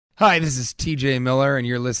Hi, this is TJ Miller, and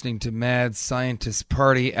you're listening to Mad Scientist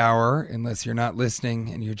Party Hour, unless you're not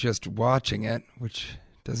listening and you're just watching it, which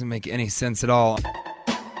doesn't make any sense at all.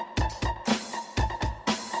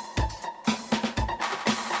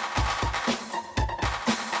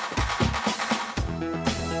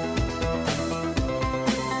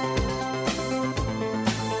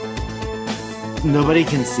 Nobody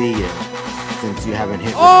can see you since you haven't hit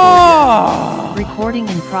record Oh! yet. Recording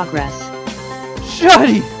in progress.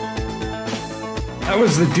 Shuddy! That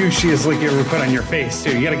was the douchiest lick you ever put on your face,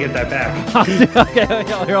 too. You gotta get that back. Okay,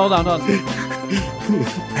 here, hold on.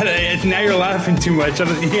 Now you're laughing too much.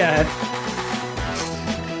 Yeah.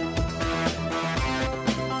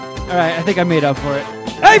 All right, I think I made up for it.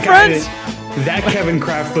 Hey, friends! That Kevin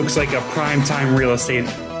Kraft looks like a primetime real estate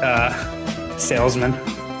salesman.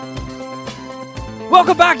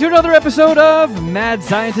 Welcome back to another episode of Mad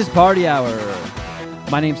Scientist Party Hour.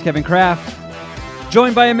 My name's Kevin Kraft,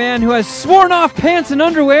 joined by a man who has sworn off pants and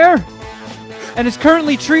underwear and is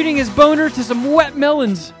currently treating his boner to some wet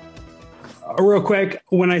melons. Real quick,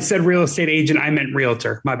 when I said real estate agent, I meant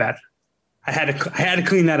realtor. My bad. I had to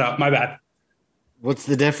clean that up. My bad. What's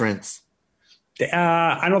the difference?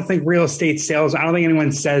 I don't think real estate sales. I don't think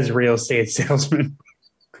anyone says real estate salesman.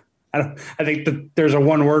 I think that there's a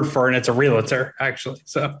one word for it, and it's a realtor, actually.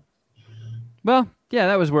 So, Well, yeah,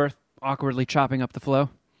 that was worth awkwardly chopping up the flow.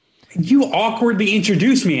 you awkwardly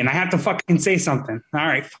introduced me, and I have to fucking say something. All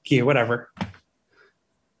right, fuck you, whatever.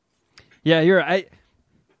 Yeah, you're right.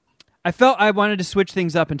 I felt I wanted to switch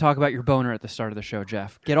things up and talk about your boner at the start of the show,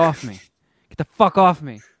 Jeff. Get off me. Get the fuck off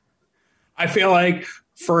me. I feel like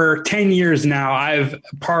for 10 years now, I've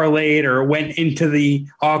parlayed or went into the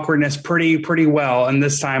awkwardness pretty well, and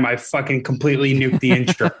this time I fucking completely nuked the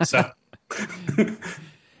intro. So.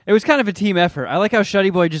 It was kind of a team effort. I like how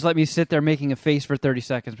Shuddy Boy just let me sit there making a face for 30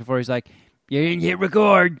 seconds before he's like, you didn't hit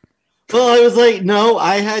record. Well, I was like, no,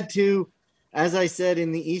 I had to, as I said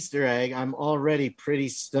in the Easter egg, I'm already pretty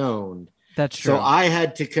stoned. That's true. So I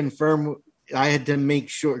had to confirm, I had to make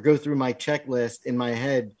sure, go through my checklist in my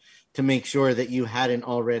head to make sure that you hadn't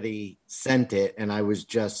already sent it, and I was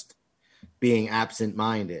just being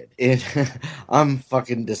absent-minded. I'm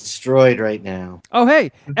fucking destroyed right now. Oh,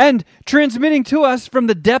 hey, and transmitting to us from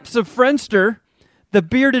the depths of Friendster, the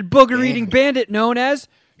bearded booger-eating bandit known as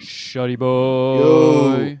Shuddy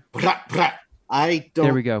Boy. Yo. I There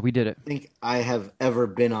don't we go. We did it. think I have ever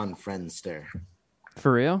been on Friendster.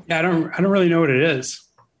 For real? Yeah, I don't really know what it is.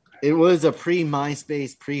 It was a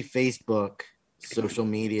pre-MySpace, pre-Facebook social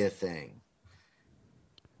media thing.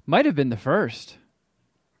 Might have been the first.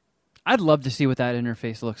 I'd love to see what that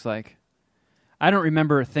interface looks like. I don't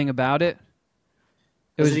remember a thing about it.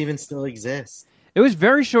 Does it even still exist? It was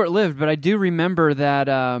very short-lived, but I do remember that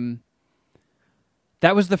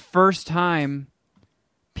that was the first time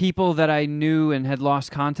people that I knew and had lost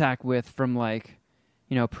contact with from, like,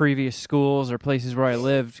 you know, previous schools or places where I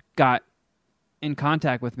lived got in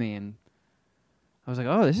contact with me, and I was like,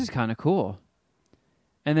 oh, this is kind of cool.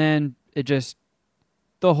 And then it just,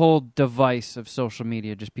 the whole device of social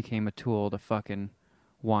media just became a tool to fucking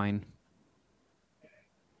whine.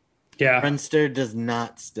 Yeah. Friendster does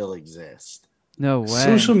not still exist. No way.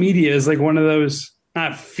 Social media is like one of those,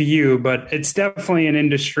 not few, but it's definitely an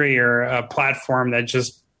industry or a platform that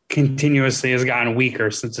just continuously has gotten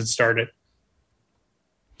weaker since it started.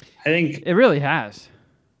 I think It really has.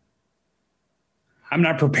 I'm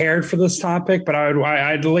not prepared for this topic, but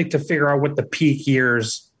I'd like to figure out what the peak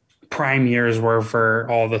years, prime years were for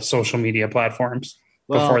all the social media platforms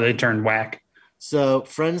before they turned whack. So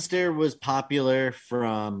Friendster was popular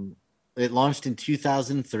it launched in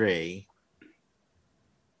 2003.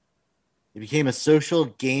 It became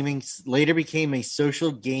later became a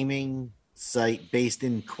social gaming site based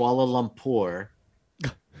in Kuala Lumpur.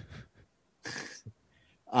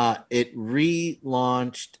 It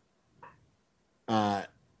relaunched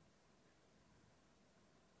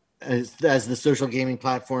as the social gaming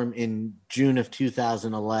platform in June of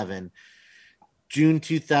 2011. June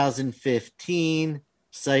 2015,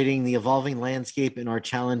 citing the evolving landscape in our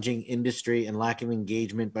challenging industry and lack of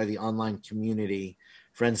engagement by the online community,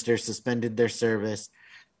 Friendster suspended their service.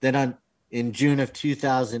 Then in June of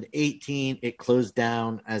 2018, it closed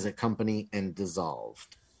down as a company and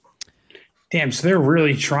dissolved. Damn, so they're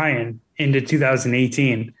really trying into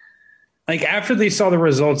 2018. Like, after they saw the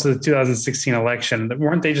results of the 2016 election,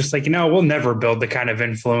 weren't they just like, we'll never build the kind of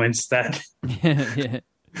influence that Yeah.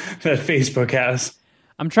 that Facebook has?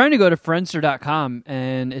 I'm trying to go to Friendster.com,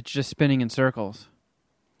 and it's just spinning in circles.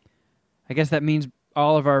 I guess that means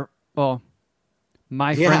all of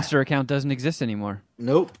my Friendster account doesn't exist anymore.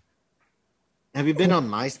 Nope. Have you been on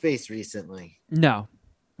MySpace recently? No.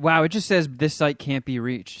 Wow, it just says this site can't be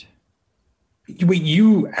reached. Wait,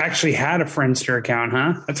 you actually had a Friendster account,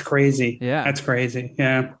 huh? That's crazy. Yeah. That's crazy.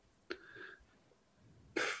 Yeah.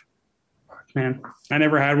 Man, I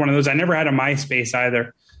never had one of those. I never had a MySpace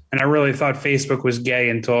either. And I really thought Facebook was gay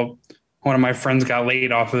until one of my friends got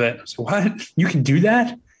laid off of it. So what? You can do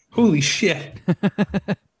that? Holy shit.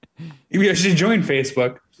 Maybe I should join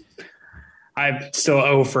Facebook. I still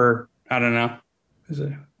owe for, I don't know,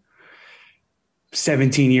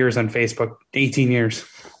 17 years on Facebook, 18 years.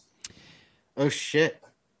 Oh, shit.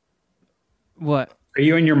 What? Are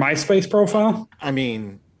you in your MySpace profile? I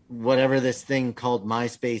mean, whatever this thing called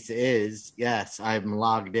MySpace is, yes, I'm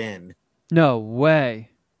logged in. No way.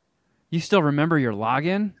 You still remember your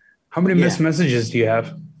login? How many Yeah. missed messages do you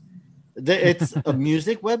have? It's a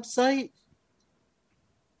music website.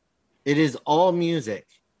 It is all music.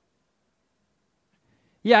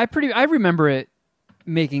 Yeah, I remember it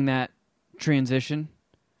making that transition.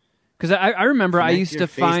 Because I remember I Connect used your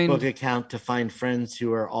to Facebook account to find friends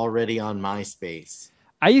who are already on MySpace.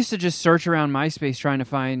 I used to just search around MySpace trying to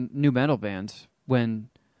find new metal bands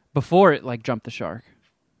before it like jumped the shark.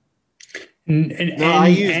 I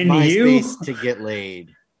used MySpace to get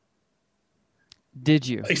laid. Did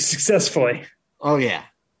you? Successfully. Oh, yeah.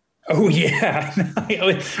 Oh, yeah.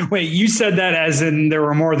 Wait, you said that as in there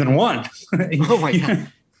were more than one. Oh, my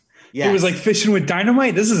God. Yes. It was like fishing with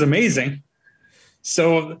dynamite. This is amazing.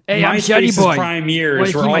 So Hey, I'm Shuddy MySpace's Boy. prime years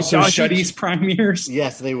Wanna see were my also sausage? Shuddy's prime years.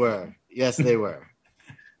 Yes, they were. Yes, they were.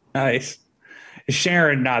 Nice. Is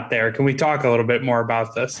Sharon not there? Can we talk a little bit more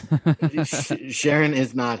about this? Sharon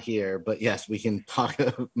is not here, but yes, we can talk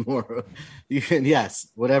more. You can, yes,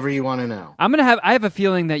 whatever you want to know. I have a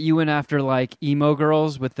feeling that you went after like emo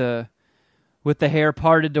girls with the hair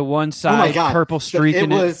parted to one Oh my side, God. purple streak It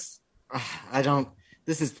in it. was,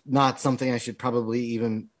 this is not something I should probably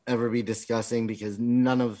even ever be discussing because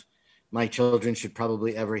none of my children should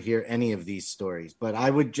probably ever hear any of these stories. But I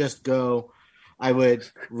would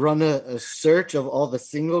run a search of all the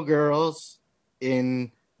single girls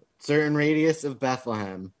in certain radius of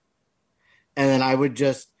Bethlehem. And then I would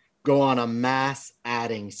just go on a mass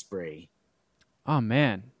adding spree. Oh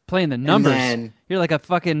man, playing the numbers. then- You're like a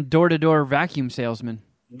fucking door-to-door vacuum salesman.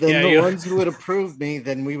 Then Yeah, the yeah. ones who would approve me,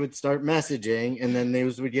 then we would start messaging, and then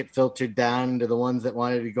those would get filtered down to the ones that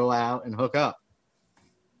wanted to go out and hook up.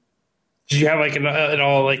 Did you have like it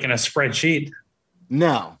all like in a spreadsheet?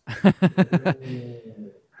 No.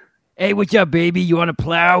 Hey, what's up, baby? You want to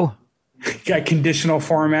plow? Got conditional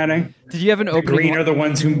formatting. Did you have an The opening? green are the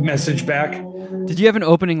ones who message back. Did you have an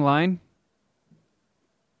opening line?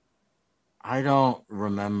 I don't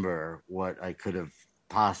remember what I could have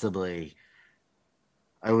possibly.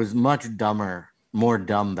 I was much dumber, more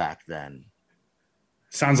dumb back then.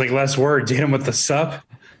 Sounds like less words. Hit him with the sup.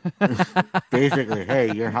 Basically,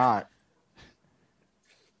 hey, you're hot.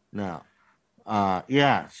 No.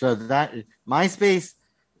 Yeah, so that MySpace,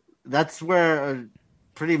 that's where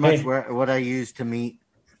pretty much Hey. where what I used to meet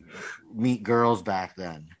girls back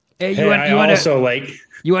then. Hey, Hey, I also like.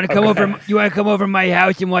 you want to come Okay. over? You want to come over to my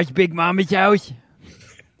house and watch Big Mama's house?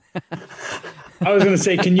 I was going to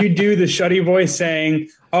say, can you do the Shuddy voice saying,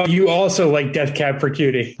 "Oh, you also like Death Cab for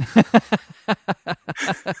Cutie"?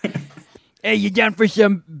 Hey, you down for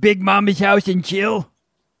some Big Mama's house and chill?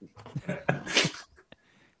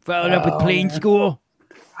 Followed up with Plain School.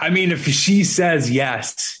 I mean, if she says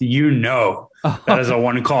yes, you know that is a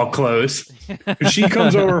one call close. If she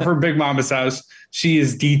comes over for Big Mama's house, she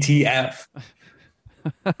is DTF,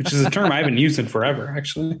 which is a term I haven't used in forever,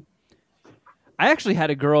 actually. I actually had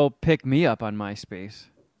a girl pick me up on MySpace.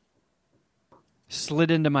 Slid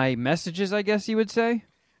into my messages, I guess you would say.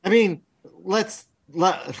 I mean,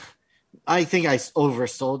 I think I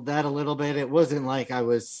oversold that a little bit. It wasn't like I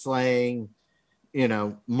was slaying,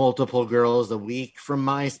 multiple girls a week from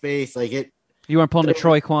MySpace. Like it, You weren't pulling a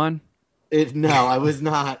Troy Kwan? no, I was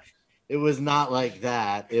not. It was not like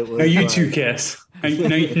that. It was No, you like, two kiss. No,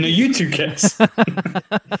 you two kiss.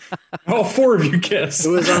 All four of you kiss. It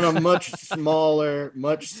was on a much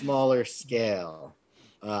smaller scale.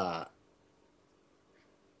 Yeah.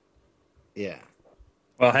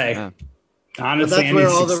 Well, hey, Yeah. But honestly, that's any where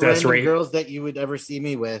all the success random rate. girls that you would ever see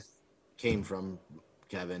me with came from,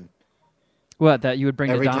 Kevin. What, that you would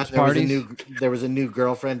bring Every to time Dom's parties? there was a new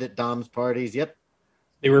girlfriend at Dom's parties. Yep.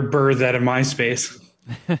 They were birthed out of MySpace.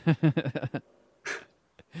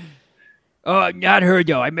 Oh, not her,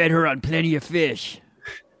 though. I met her on Plenty of Fish.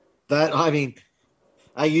 I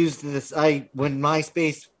used this. When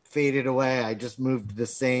MySpace faded away, I just moved the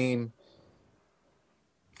same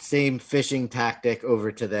fishing tactic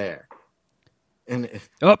over to there. And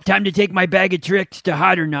Oh, time to take my bag of tricks to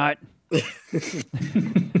Hot or Not.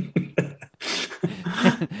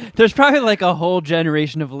 There's probably like a whole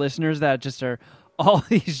generation of listeners that just are all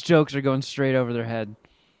these jokes are going straight over their head.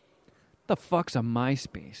 The fuck's a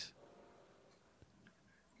MySpace?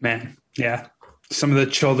 Man, yeah. Some of the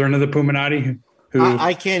children of the Puminati who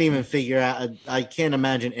I can't even figure out. I can't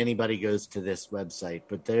imagine anybody goes to this website,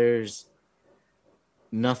 but there's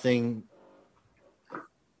nothing.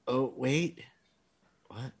 Oh, wait.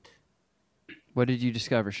 What? What did you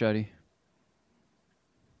discover, Shuddy?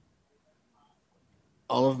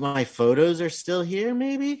 All of my photos are still here,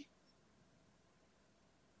 maybe?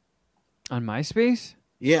 On MySpace?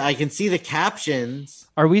 Yeah, I can see the captions.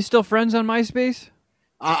 Are we still friends on MySpace?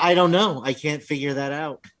 I don't know. I can't figure that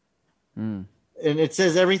out. Hmm. And it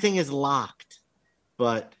says everything is locked,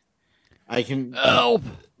 but I can Help!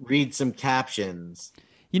 read some captions.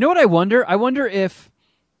 You know what I wonder? I wonder if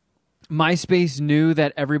MySpace knew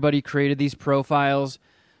that everybody created these profiles,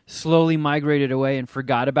 slowly migrated away and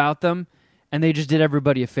forgot about them, and they just did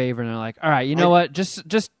everybody a favor and they're like, all right, you know what? Just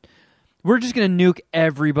we're just going to nuke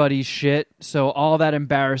everybody's shit, so all that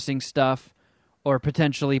embarrassing stuff or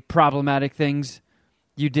potentially problematic things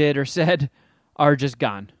you did or said are just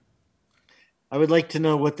gone. I would like to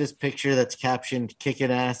know what this picture that's captioned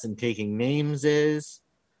 "kicking ass and taking names" is.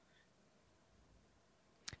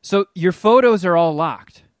 So your photos are all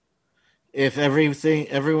locked. If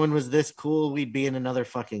everyone was this cool, we'd be in another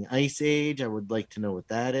fucking ice age. I would like to know what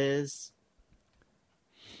that is.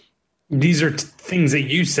 these are things that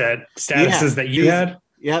you said, statuses that you had.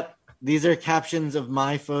 Yep. These are captions of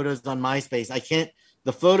my photos on MySpace. I can't,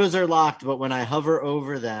 the photos are locked, but when I hover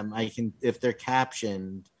over them, I can, if they're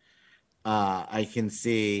captioned, I can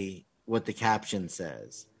see what the caption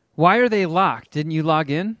says. Why are they locked? Didn't you log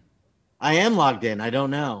in? I am logged in. I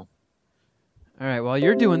don't know. All right, while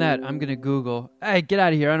you're doing that, I'm going to Google. Hey, get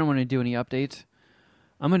out of here. I don't want to do any updates.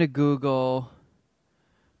 I'm going to Google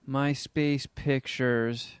MySpace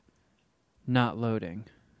pictures not loading.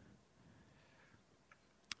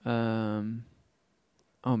 Oh,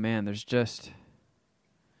 man, there's just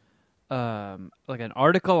like an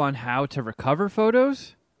article on how to recover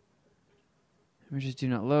photos. Images do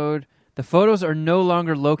not load. The photos are no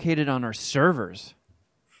longer located on our servers.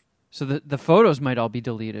 So the photos might all be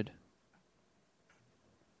deleted.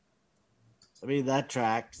 I mean, that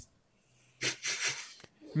tracks.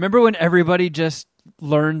 Remember when everybody just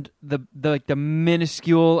learned the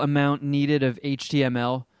minuscule amount needed of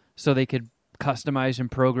HTML so they could customize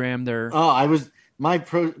and program their... Oh, my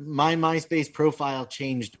MySpace profile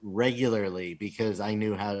changed regularly because I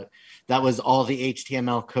knew how. That was all the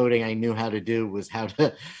HTML coding I knew how to do, was how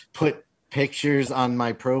to put pictures on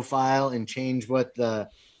my profile and change what the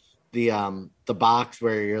box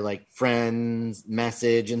where you're like friends,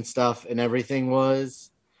 message and stuff and everything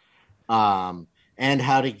was, and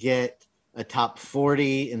how to get a top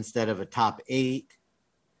 40 instead of a top 8.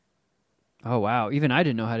 Oh, wow. Even I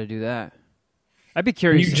didn't know how to do that. I'd be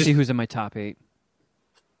curious to see who's in my top 8.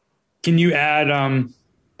 Can you add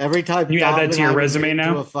every time you add that to your resume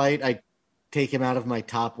now? To a fight, I take him out of my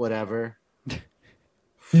top whatever.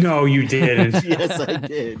 No, you didn't. Yes, I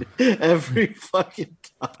did. Every fucking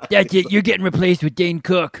time. That's it. You're getting replaced with Dane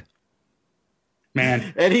Cook.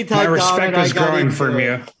 Man, Anytime my respect Dom was and I got growing into from it.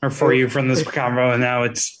 you or for you from this convo, and now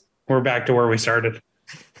we're back to where we started.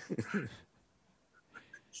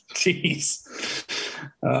 Jeez.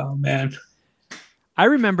 Oh man. I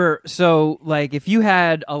remember, so like if you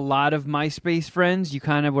had a lot of MySpace friends, you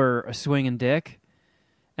kind of were a swinging dick.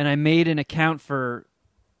 And I made an account for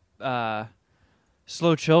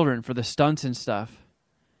Slow Children for the stunts and stuff.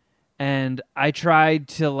 And I tried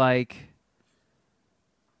to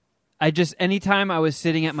anytime I was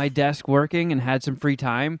sitting at my desk working and had some free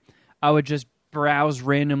time, I would just browse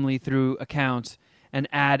randomly through accounts and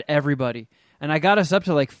add everybody. And I got us up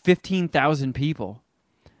to like 15,000 people.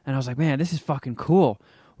 And I was like, man, this is fucking cool.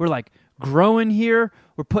 We're like growing here.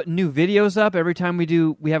 We're putting new videos up every time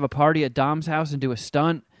we have a party at Dom's house and do a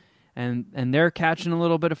stunt. And they're catching a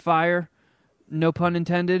little bit of fire. No pun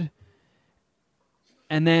intended.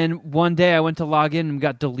 And then one day I went to log in and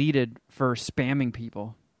got deleted for spamming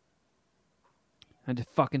people. I had to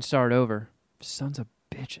fucking start over. Sons of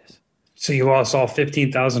bitches. So you lost all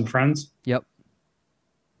 15,000 friends? Yep.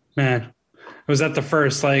 Man, was that the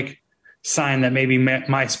first sign that maybe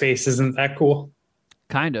MySpace isn't that cool?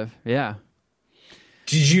 Kind of, yeah.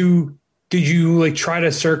 Did you try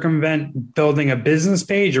to circumvent building a business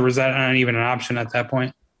page, or was that not even an option at that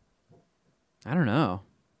point? I don't know.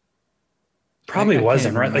 Probably I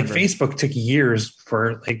wasn't, can't right? Like remember. Facebook took years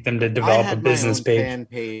for them to I develop a had business my own page. fan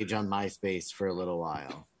page on MySpace for a little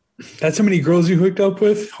while. That's how many girls you hooked up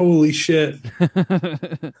with? Holy shit.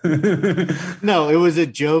 No, it was a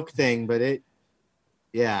joke thing, but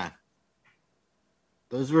Yeah.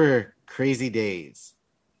 Those were crazy days.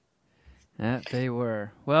 Yeah, they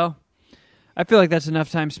were. Well, I feel like that's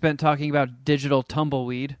enough time spent talking about digital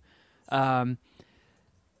tumbleweed.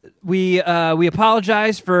 We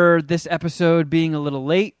apologize for this episode being a little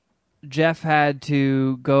late. Jeff had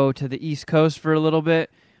to go to the East Coast for a little bit.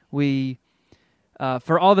 We,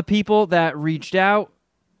 for all the people that reached out,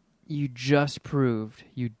 you just proved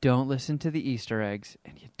you don't listen to the Easter eggs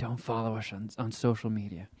and you don't follow us on social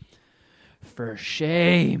media. For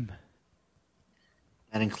shame.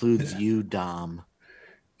 That includes you, Dom.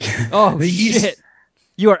 Oh, shit.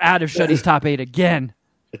 You are out of Shuddy's top 8 again.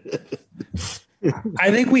 I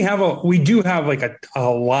think we do have like a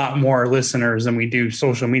lot more listeners than we do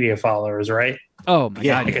social media followers, right? Oh my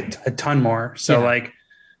God. Like a ton more. So like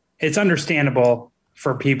it's understandable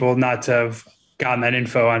for people not to have gotten that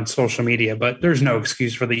info on social media, but there's no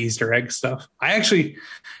excuse for the Easter egg stuff. I actually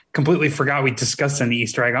completely forgot we discussed an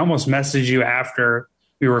Easter egg. I almost messaged you after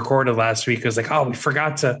we recorded last week. I was like, oh, we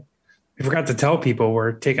forgot to tell people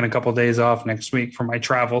we're taking a couple days off next week for my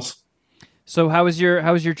travels. So how was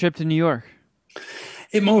your trip to New York?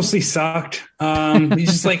 It mostly sucked.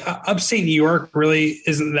 It's just like upstate New York really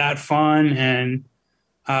isn't that fun. And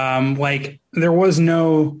like there was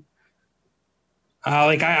no,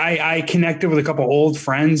 like I connected with a couple old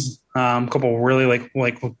friends, a couple really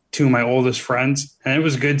like two of my oldest friends, and it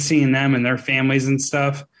was good seeing them and their families and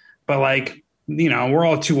stuff. But like, you know, we're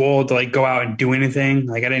all too old to like go out and do anything.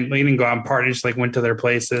 Like we didn't go out and party, just like went to their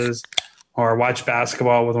places or watch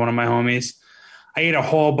basketball with one of my homies. I ate a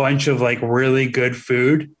whole bunch of like really good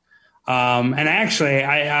food. And actually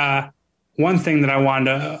one thing that I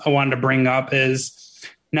wanted to bring up is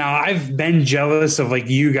now I've been jealous of like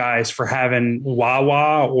you guys for having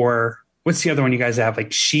Wawa, or what's the other one you guys have? Like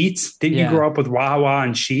Sheetz. Didn't you grow up with Wawa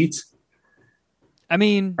and Sheetz? I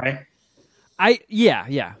mean, right.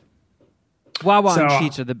 Yeah. Wawa and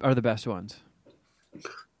Sheetz are the best ones.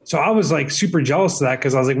 So I was like super jealous of that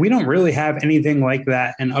because I was like, we don't really have anything like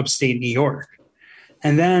that in upstate New York.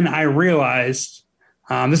 And then I realized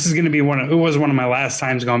this is going to be it was one of my last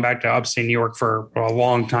times going back to upstate New York for a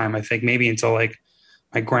long time. I think maybe until like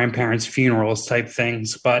my grandparents' funerals type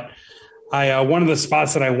things. But one of the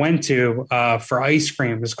spots that I went to for ice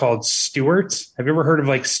cream is called Stewart's. Have you ever heard of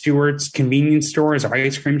like Stewart's convenience stores or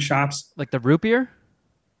ice cream shops? Like the root beer?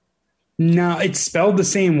 No, it's spelled the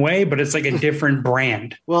same way, but it's like a different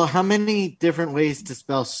brand. Well, how many different ways to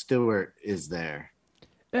spell Stewart is there?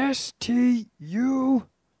 STU.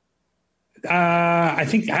 I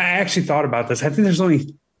think I actually thought about this. I think there's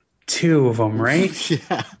only 2 of them, right?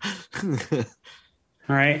 Yeah.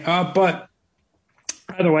 All right. But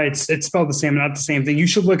either way, it's spelled the same, not the same thing. You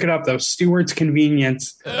should look it up though. Stewart's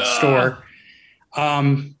convenience store.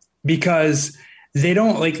 Because they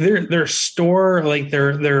don't like their store, like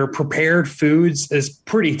their prepared foods is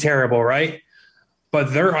pretty terrible, right?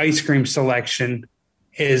 But their ice cream selection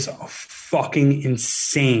is fucking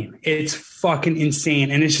insane. It's fucking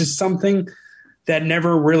insane. And it's just something that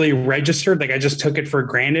never really registered. Like I just took it for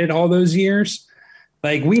granted all those years.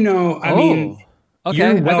 Like we know, I mean,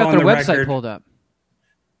 okay. I got their website pulled up.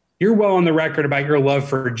 You're well on the record about your love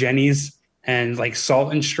for Jenny's and like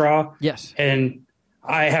Salt and Straw. Yes. And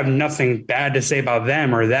I have nothing bad to say about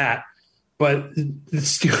them or that. But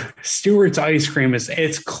the Stewart's ice cream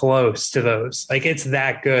it's close to those. Like it's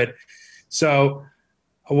that good. So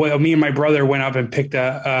me and my brother went up and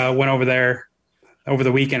went over there over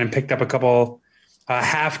the weekend and picked up a couple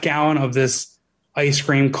half gallon of this ice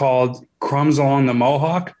cream called Crumbs Along the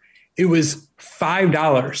Mohawk. It was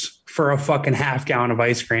 $5 for a fucking half gallon of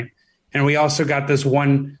ice cream. And we also got this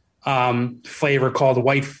one flavor called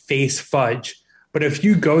White Face Fudge. But if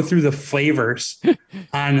you go through the flavors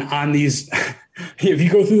on these, if you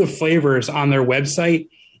go through the flavors on their website,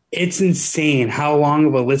 it's insane how long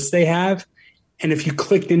of a list they have. And if you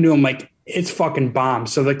clicked into them, like it's fucking bomb.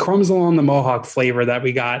 So the Crumbs Along the Mohawk flavor that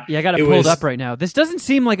we got. Yeah, I got it pulled up right now. This doesn't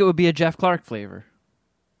seem like it would be a Jeff Clark flavor.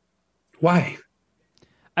 Why?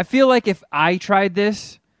 I feel like if I tried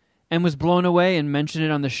this and was blown away and mentioned it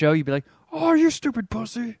on the show, you'd be like, oh, you stupid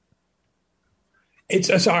pussy.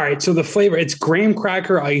 It's all right. So the flavor, it's graham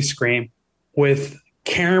cracker ice cream with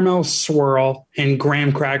caramel swirl and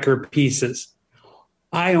graham cracker pieces.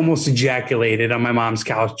 I almost ejaculated on my mom's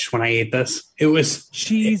couch when I ate this. It was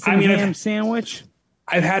cheese and ham sandwich.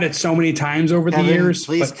 I've had it so many times over the years.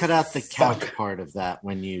 Please cut out the couch part of that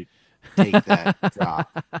when you take that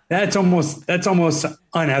drop. That's almost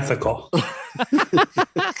unethical.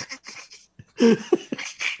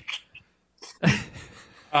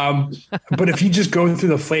 But if you just go through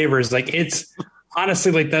the flavors, like it's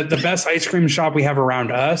honestly, like the best ice cream shop we have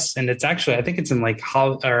around us, and it's actually, I think it's in like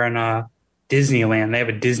Disneyland. They have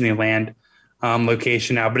a Disneyland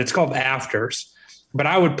location now, but it's called Afters. But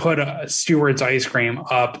I would put Stewart's ice cream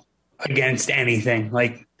up against anything.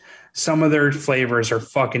 Like some of their flavors are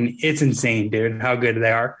fucking, it's insane, dude, how good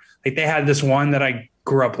they are. Like they had this one that I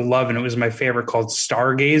grew up loving. It was my favorite, called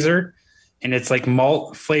Stargazer. And it's like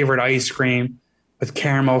malt flavored ice cream with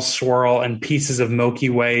caramel swirl and pieces of Milky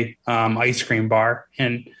Way ice cream bar.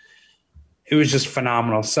 And it was just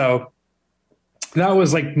phenomenal. So that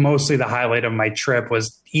was like mostly the highlight of my trip,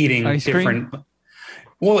 was eating ice different cream?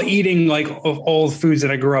 Well, eating like old foods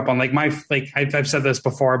that I grew up on. Like I've said this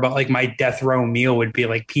before, but like my death row meal would be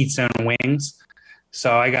like pizza and wings.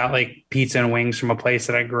 So I got like pizza and wings from a place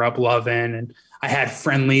that I grew up loving, and I had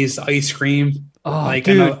Friendly's ice cream. Oh, like,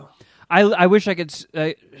 dude, I wish I could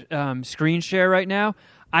screen share right now.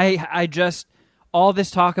 I just, all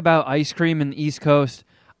this talk about ice cream in the East Coast,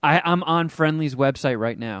 I'm on Friendly's website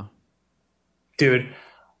right now. Dude.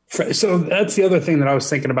 So that's the other thing that I was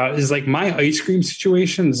thinking about, is like my ice cream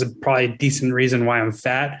situation is probably a decent reason why I'm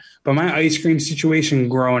fat, but my ice cream situation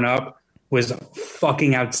growing up was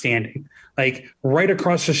fucking outstanding. Like right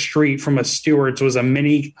across the street from a Stewart's was a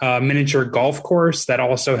miniature golf course that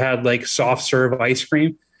also had like soft serve ice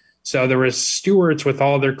cream. So there was Stewart's with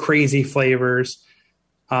all their crazy flavors.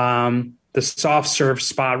 The soft serve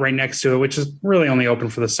spot right next to it, which is really only open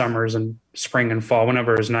for the summers and spring and fall,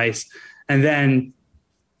 whenever it was nice. And then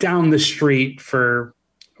down the street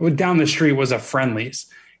was a Friendly's,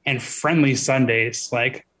 and Friendly's Sundays,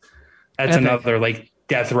 like that's Epic. another like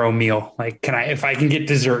death row meal. Like, if I can get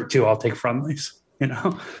dessert too, I'll take Friendly's, you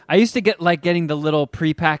know? I used to getting the little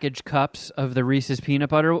prepackaged cups of the Reese's peanut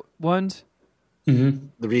butter ones. Mm-hmm.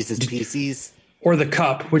 The Reese's Pieces. Or the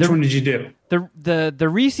cup. Which one did you do? The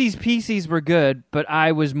Reese's Pieces were good, but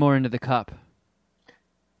I was more into the cup.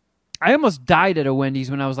 I almost died at a Wendy's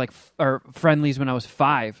when I was or Friendly's when I was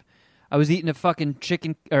 5. I was eating a fucking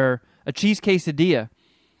chicken or a cheese quesadilla,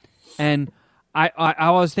 and I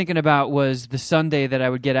was thinking about was the sundae that I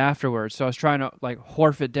would get afterwards. So I was trying to like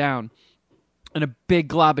horf it down, and a big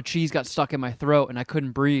glob of cheese got stuck in my throat, and I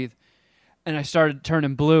couldn't breathe, and I started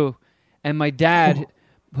turning blue. And my dad,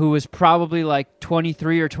 who was probably like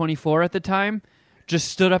 23 or 24 at the time, just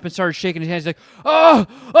stood up and started shaking his hands like, "Oh,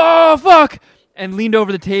 fuck!" and leaned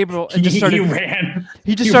over the table and just started. He ran.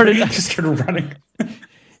 He just started running.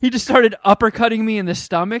 He just started uppercutting me in the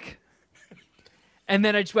stomach, and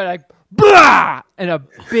then I just went like, "Blah!" and a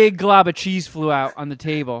big glob of cheese flew out on the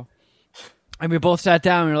table, and we both sat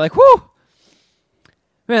down and we were like, "Whoo,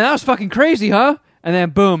 man, that was fucking crazy, huh?" And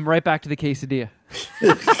then boom, right back to the quesadilla.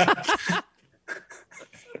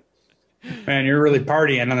 Man, you're really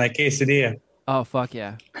partying on that quesadilla. Oh fuck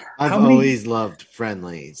yeah! I've always loved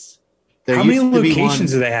Friendly's. How many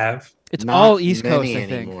locations do they have? It's all East Coast, I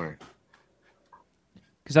think. Anymore.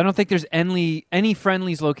 Because I don't think there's any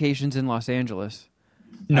Friendly's locations in Los Angeles.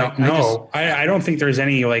 No. I don't think there's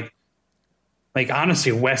any like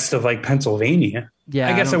honestly west of like Pennsylvania. Yeah,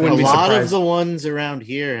 I guess I wouldn't be surprised. A lot of the ones around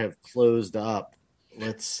here have closed up.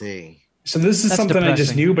 Let's see. So this is That's something depressing. I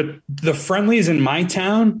just knew, but the Friendly's in my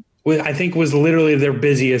town, I think, was literally their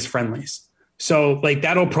busiest Friendly's. So like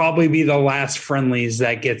that'll probably be the last Friendly's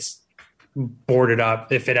that gets boarded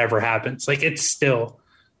up if it ever happens. Like it's still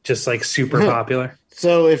just like super popular.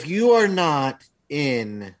 So if you are not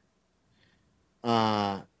in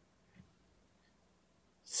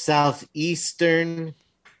southeastern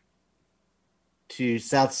to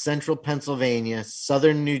south central Pennsylvania,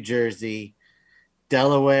 southern New Jersey,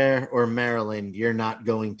 Delaware, or Maryland, you're not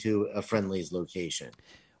going to a Friendly's location.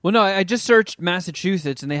 Well, no, I just searched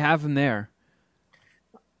Massachusetts and they have them there.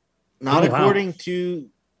 Not wow. according to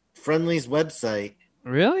Friendly's website.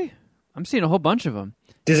 Really? I'm seeing a whole bunch of them.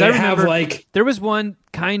 Does I it have remember like... There was one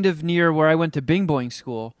kind of near where I went to Bing Boing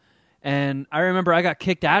school, and I remember I got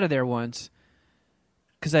kicked out of there once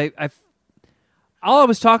because all I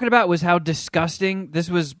was talking about was how disgusting. This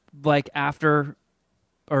was like after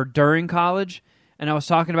or during college, and I was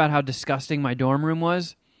talking about how disgusting my dorm room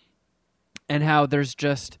was, and how there's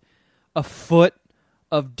just a foot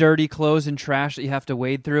of dirty clothes and trash that you have to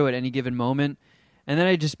wade through at any given moment. And then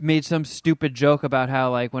I just made some stupid joke about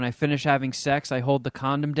how, like, when I finish having sex, I hold the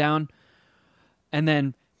condom down and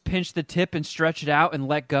then pinch the tip and stretch it out and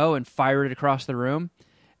let go and fire it across the room.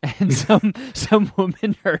 And some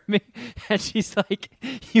woman heard me, and she's like,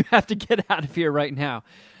 "You have to get out of here right now."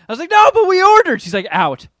 I was like, "No, but we ordered." She's like,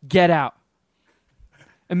 "Out. Get out."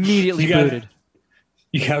 Immediately booted.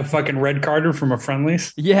 You got a fucking red carded from a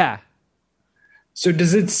Friendly's? Yeah. So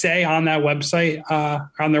does it say on that website,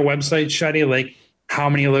 on their website, Shuddy, like how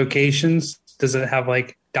many locations Does it have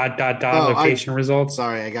like ... Oh, location results?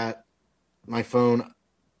 Sorry, I got my phone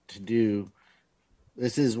to do.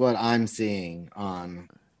 This is what I'm seeing on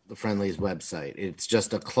the Friendly's website. It's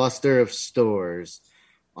just a cluster of stores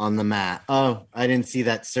on the map. Oh, I didn't see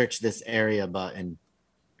that search this area button.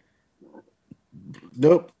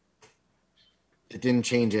 Nope. It didn't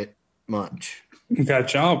change it much.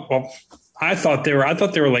 Gotcha. Oh, well, I thought they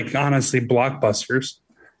were like honestly blockbusters.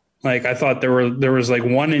 Like I thought there was like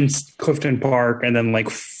one in Clifton Park and then like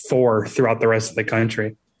 4 throughout the rest of the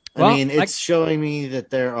country. Well, I mean, it's showing me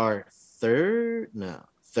that there are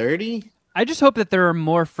 30. I just hope that there are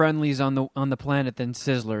more Friendlies on the planet than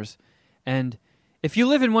Sizzlers. And if you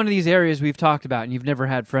live in one of these areas we've talked about and you've never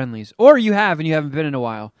had Friendlies, or you have and you haven't been in a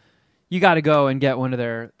while, you got to go and get one of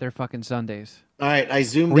their fucking sundaes. All right, I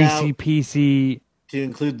zoomed Reese's out PC, to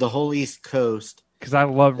include the whole East Coast. because I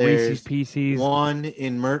love There's Reese's PCs. One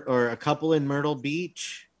in a couple in Myrtle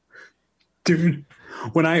Beach. Dude,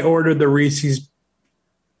 when I ordered the Reese's,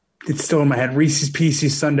 it's still in my head, Reese's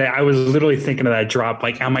Pieces Sunday, I was literally thinking of that drop.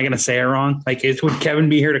 Like, am I going to say it wrong? Like, would Kevin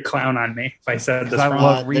be here to clown on me if I said this I wrong?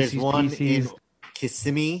 love Reese's There's one PCs. in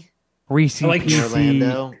Kissimmee, Reese's like in PC.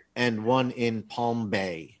 Orlando, and one in Palm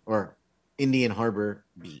Bay or Indian Harbor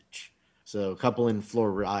Beach. So a couple in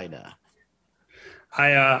Florida.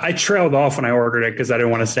 I trailed off when I ordered it because I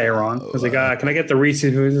didn't want to say it wrong. I was like, can I get the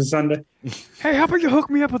Reese's Pieces Sunday? Hey, how about you hook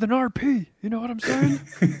me up with an RP? You know what I'm saying?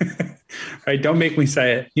 All right, don't make me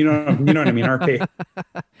say it. You know what I mean, RP.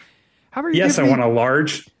 How about you Yes, give I me want a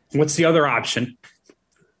large. What's the other option?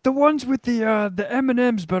 the ones with the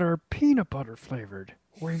M&Ms but are peanut butter flavored?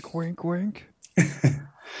 Wink, wink, wink.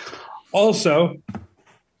 Also,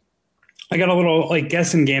 I got a little like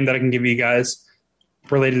guessing game that I can give you guys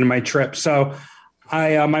related to my trip. So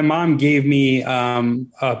my mom gave me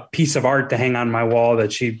a piece of art to hang on my wall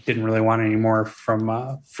that she didn't really want anymore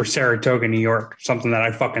for Saratoga, New York, something that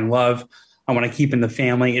I fucking love. I want to keep in the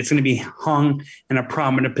family. It's going to be hung in a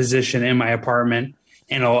prominent position in my apartment,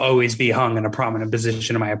 and it'll always be hung in a prominent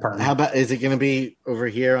position in my apartment. How about, is it going to be over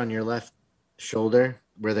here on your left shoulder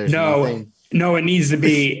where there's nothing? No, it needs to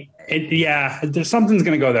be. There's something's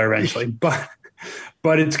going to go there eventually, but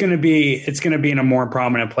it's going to be in a more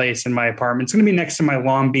prominent place in my apartment. It's going to be next to my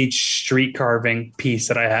Long Beach street carving piece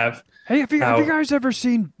that I have. Hey, have you guys ever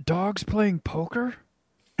seen dogs playing poker?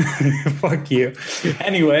 Fuck you.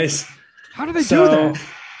 Anyways, How do they do that?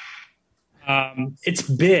 It's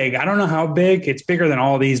big. I don't know how big. It's bigger than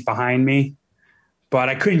all these behind me, but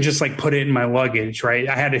I couldn't just like put it in my luggage, right?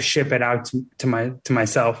 I had to ship it out to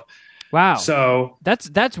myself. Wow. So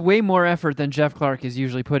that's way more effort than Jeff Clark is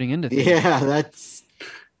usually putting into things. Yeah, that's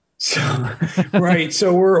right.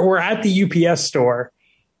 So we're at the UPS store,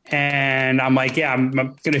 and I'm like, yeah, I'm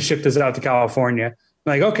going to ship this out to California. I'm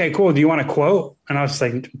like, okay, cool. Do you want a quote? And I was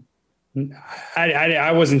like,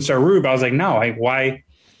 I wasn't so rude. But I was like, no, why?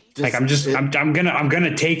 Like, I'm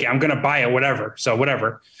gonna take it. I'm gonna buy it. Whatever. So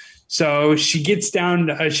whatever. So she gets done.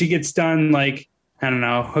 Like, I don't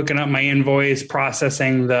know, hooking up my invoice,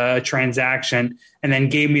 processing the transaction, and then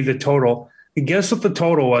gave me the total. And guess what the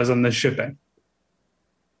total was on the shipping?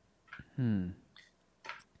 $50.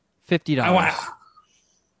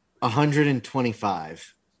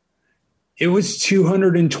 $125. It was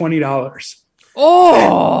 $220.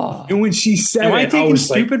 Oh! And when she said Am I it, taking was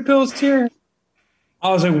stupid pills here?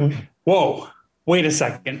 I was like, whoa, wait a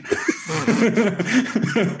second.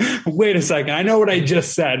 Wait a second. I know what I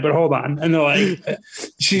just said, but hold on. And they're like,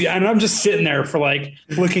 and I'm just sitting there for like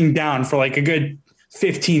looking down for like a good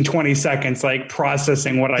 15, 20 seconds, like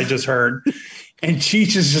processing what I just heard. And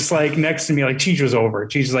Cheech is just like next to me, like Cheech was over.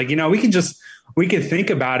 Cheech is like, we could think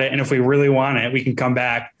about it. And if we really want it, we can come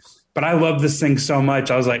back. But I love this thing so much.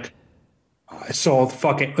 I was like, I sold.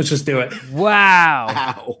 Fuck it. Let's just do it. Wow.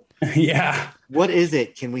 Wow. Yeah. What is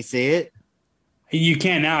it? Can we see it? You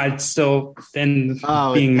can't now. It's still being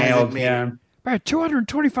mailed. Yeah. Man,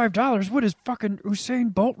 $225. What is fucking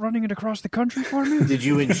Usain Bolt running it across the country for me? Did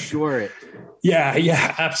you insure it?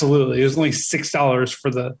 Yeah, absolutely. It was only $6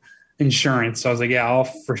 for the insurance. So I was like, yeah, I'll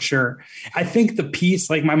for sure. I think the piece,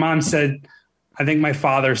 like my mom said, I think my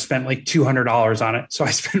father spent like $200 on it. So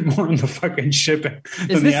I spent more on the fucking shipping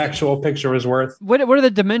than the actual picture was worth. What are the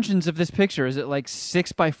dimensions of this picture? Is it like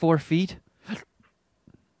 6 by 4 feet?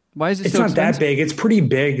 Why is it It's so not expensive? that big. It's pretty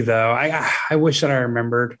big though. I wish that I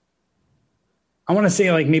remembered. I want to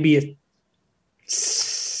say like maybe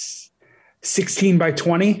 16 by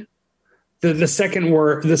 20. The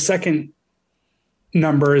second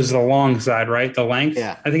number is the long side, right? The length.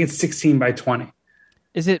 Yeah. I think it's 16 by 20.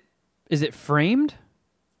 Is it framed?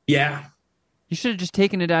 Yeah. You should have just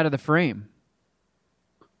taken it out of the frame.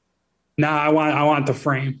 No, I want the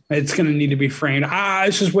frame. It's going to need to be framed.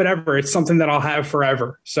 It's just whatever. It's something that I'll have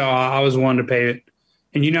forever. So I was willing to pay it.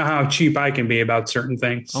 And you know how cheap I can be about certain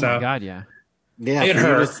things. Oh so. my God, yeah. Yeah, It for you to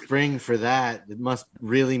hurt. spring for that, it must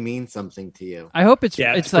really mean something to you. I hope it's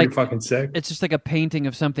It's like pretty fucking sick. it's just like a painting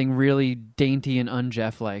of something really dainty and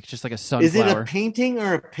un-Jeff-like, just like a sunflower. Is it a painting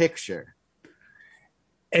or a picture?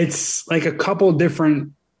 It's like a couple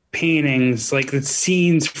different paintings, like the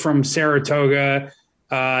scenes from Saratoga.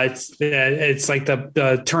 It's like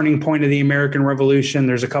the turning point of the American Revolution.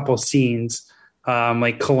 There's a couple scenes,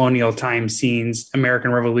 like colonial time scenes,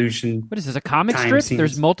 American Revolution. What is this, a comic time strip? scenes.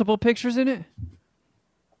 There's multiple pictures in it?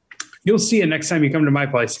 You'll see it next time you come to my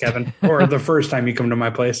place, Kevin, or the first time you come to my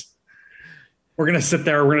place. We're gonna sit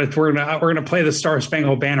there. We're gonna play the Star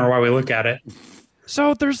Spangled Banner while we look at it.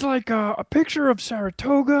 So there's like a picture of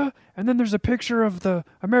Saratoga, and then there's a picture of the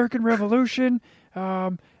American Revolution,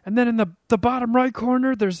 and then in the bottom right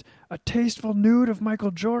corner, there's a tasteful nude of Michael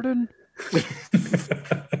Jordan.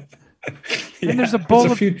 And there's a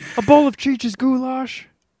bowl of Cheech's goulash.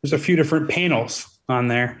 There's a few different panels on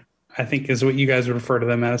there, I think is what you guys would refer to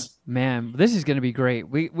them as. Man, this is going to be great.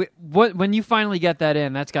 When you finally get that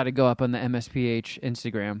in, that's got to go up on the MSPH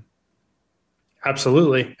Instagram.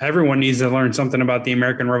 Absolutely. Everyone needs to learn something about the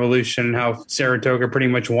American Revolution and how Saratoga pretty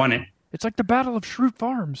much won it. It's like the Battle of Schrute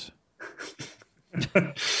Farms.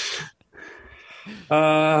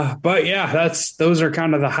 But yeah, those are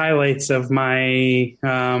kind of the highlights of my,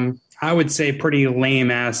 I would say, pretty lame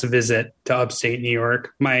ass visit to upstate New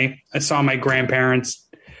York. I saw my grandparents,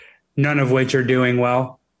 none of which are doing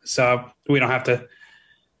well. So we don't have to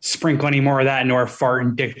sprinkle any more of that into our fart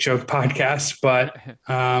and dick joke podcast. But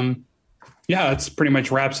yeah, that's pretty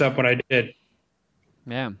much wraps up what I did.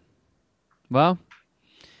 Yeah. Well,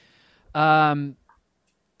 I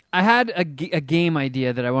had a game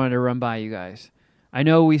idea that I wanted to run by you guys. I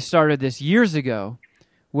know we started this years ago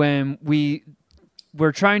when we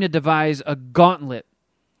were trying to devise a gauntlet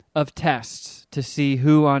of tests to see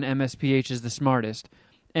who on MSPH is the smartest.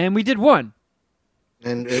 And we did one.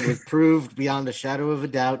 And it was proved beyond a shadow of a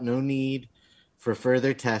doubt, no need for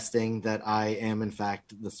further testing, that I am, in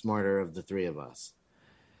fact, the smarter of the three of us.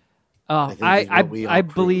 I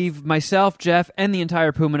believe myself, Jeff, and the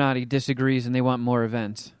entire Puminati disagrees, and they want more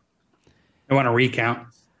events. I want to recount.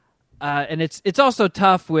 And it's also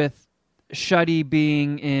tough with Shuddy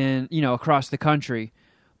being across the country.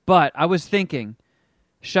 But I was thinking,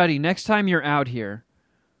 Shuddy, next time you're out here,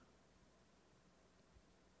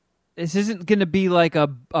 this isn't going to be like a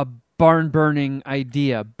barn burning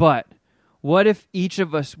idea, but what if each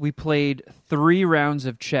of us, we played 3 rounds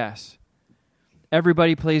of chess?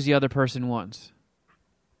 Everybody plays the other person once.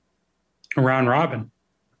 A round robin.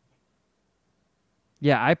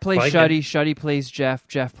 Yeah, I play Shuddy, Shuddy plays Jeff,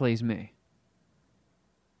 Jeff plays me.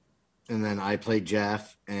 And then I play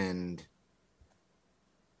Jeff, and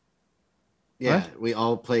yeah, what? We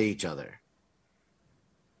all play each other.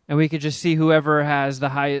 And we could just see whoever has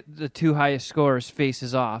the 2 highest scores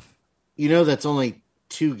faces off. You know that's only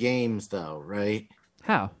 2 games, though, right?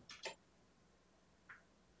 How?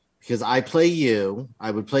 Because I play you,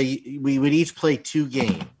 we would each play 2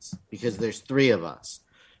 games because there's 3 of us.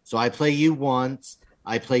 So I play you once,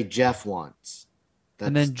 I play Jeff once.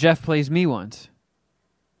 And then Jeff plays me once.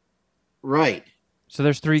 Right. So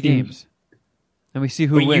there's 3 games. And we see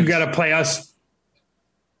who wins. You got to play us.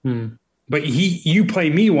 But you play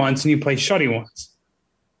me once and you play Shuddy once.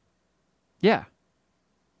 Yeah.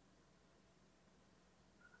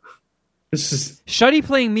 This is Shuddy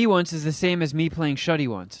playing me once is the same as me playing Shuddy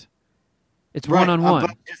once. It's right. 1-on-1. But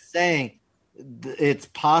I'm just saying, it's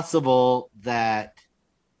possible that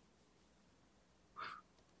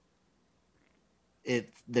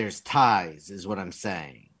there's ties, is what I'm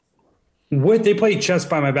saying. what they play chess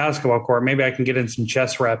by my basketball court. Maybe I can get in some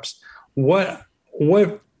chess reps. What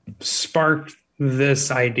sparked this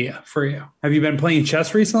idea for you? Have you been playing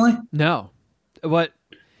chess recently? No.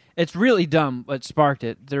 It's really dumb what sparked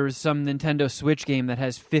it. There was some Nintendo Switch game that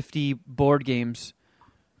has 50 board games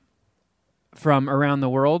from around the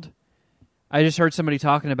world. I just heard somebody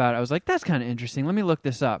talking about it. I was like, that's kind of interesting. Let me look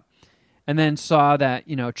this up. And then saw that,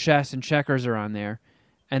 chess and checkers are on there.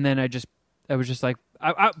 And then I was just like,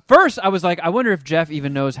 first I was like, I wonder if Jeff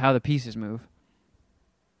even knows how the pieces move.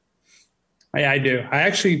 I do. I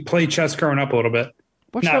actually played chess growing up a little bit.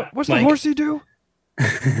 What's the horsey do?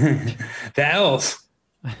 The L's.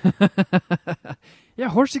 Yeah,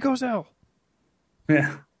 horsey goes L.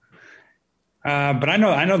 Yeah. But I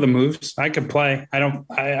know the moves. I could play. I don't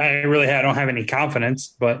have any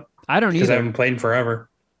confidence, but I don't because either. I haven't played in forever.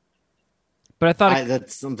 But I thought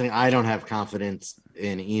that's something I don't have confidence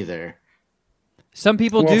in either. Some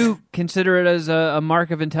people do consider it as a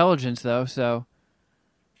mark of intelligence, though. So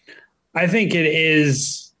I think it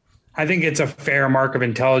is. I think it's a fair mark of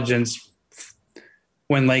intelligence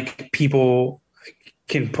when like people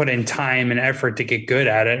can put in time and effort to get good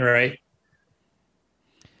at it, right?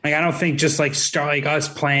 Like, I don't think just like us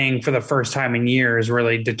playing for the first time in years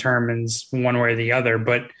really determines one way or the other.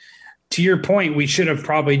 But to your point, we should have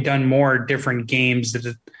probably done more different games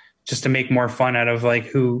just to make more fun out of like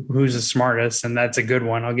who's the smartest, and that's a good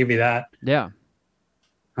one. I'll give you that. yeah.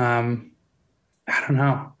 I don't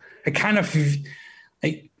know. I kind of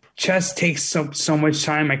like chess takes so much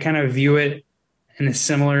time. I kind of view it in a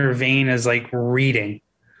similar vein as like reading.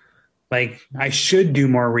 Like, I should do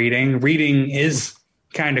more reading. Reading is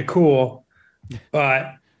kind of cool,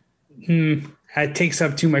 but it takes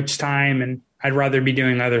up too much time, and I'd rather be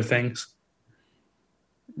doing other things.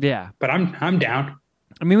 Yeah. But I'm down.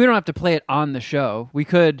 I mean, we don't have to play it on the show. We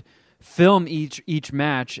could film each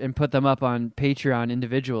match and put them up on Patreon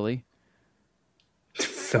individually.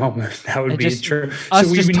 Film that would be true. Us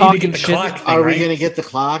So we just need to talking get the shit. clock thing, Are we right? going to get the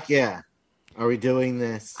clock? Yeah. Are we doing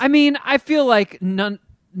this? I mean, I feel like none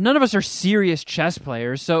of us are serious chess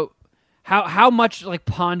players, so how much like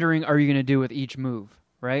pondering are you going to do with each move,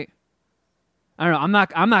 right? I don't know.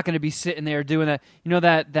 I'm not going to be sitting there doing that. You know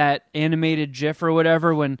that animated GIF or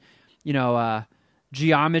whatever when,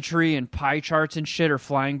 geometry and pie charts and shit are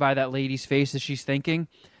flying by that lady's face as she's thinking.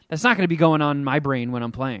 That's not going to be going on in my brain when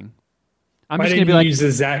I'm playing. I'm Why just going to didn't be you like, use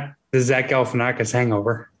the Zach Galifianakis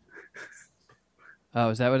hangover? oh,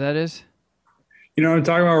 is that what that is? You know what I'm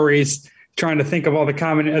talking about? Where he's trying to think of all the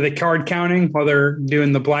card counting while they're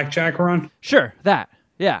doing the blackjack run. Sure, that.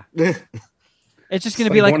 Yeah. It's just going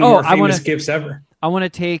to It's be like, one of the more I want famous to gifts ever. I want to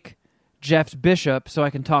take Jeff's bishop so I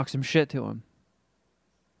can talk some shit to him.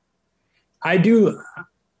 I do.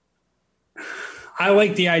 I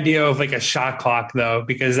like the idea of like a shot clock though,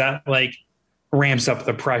 because that like ramps up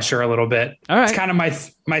the pressure a little bit. All right. It's kind of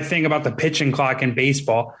my thing about the pitching clock in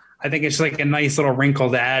baseball. I think it's like a nice little wrinkle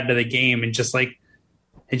to add to the game, and just like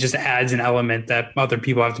it just adds an element that other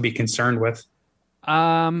people have to be concerned with.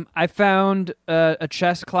 I found a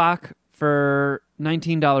chess clock for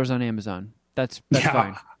 $19 on Amazon. That's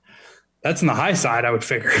fine. That's on the high side, I would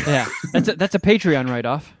figure. Yeah, that's a Patreon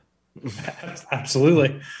write-off.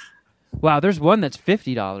 Absolutely. Wow, there's one that's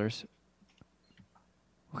 $50.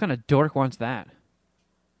 What kind of dork wants that?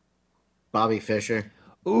 Bobby Fischer.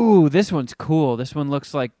 Ooh, this one's cool. This one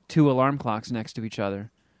looks like two alarm clocks next to each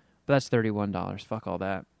other. But that's $31. Fuck all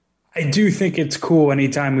that. I do think it's cool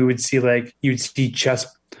anytime we would see like you'd see chess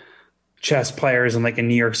players in like a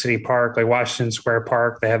New York City park, like Washington Square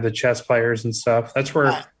Park. They have the chess players and stuff. That's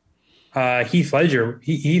where Heath Ledger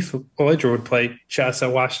would play chess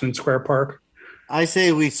at Washington Square Park. I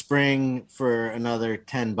say we spring for another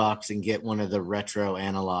 $10 and get one of the retro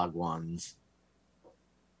analog ones.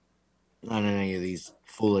 Not any of these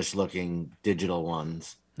foolish looking digital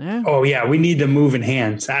ones. Yeah. Oh yeah, we need the moving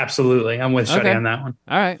hands. Absolutely, I'm with Shuddy Okay. on that one.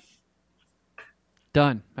 All right.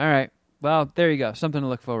 Done. All right. Well, there you go. Something to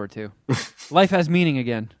look forward to. Life has meaning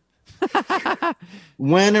again.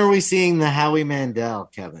 When are we seeing the Howie Mandel,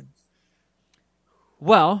 Kevin?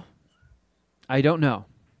 Well, I don't know.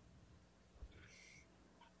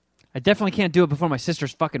 I definitely can't do it before my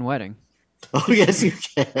sister's fucking wedding. Oh, yes, you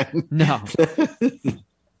can. No.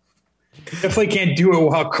 Definitely can't do it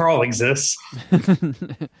while Carl exists.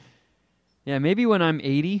 Yeah, maybe when I'm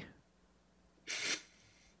 80.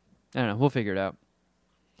 I don't know. We'll figure it out.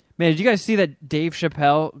 Man, did you guys see that Dave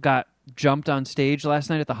Chappelle got jumped on stage last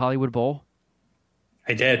night at the Hollywood Bowl?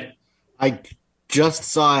 I did. I just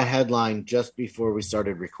saw a headline just before we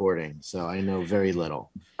started recording, so I know very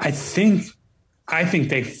little. I think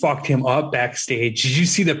they fucked him up backstage. Did you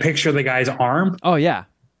see the picture of the guy's arm? Oh yeah.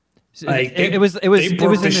 Like it was they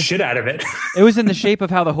broke in the the shit out of it. It was in the shape of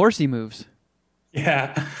how the horsey moves.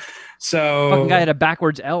 Yeah. So Fucking guy had a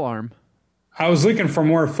backwards L arm. I was looking for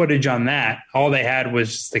more footage on that. All they had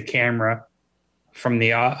was just the camera from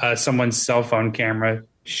the someone's cell phone camera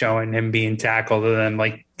showing him being tackled and then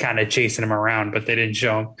like kind of chasing him around, but they didn't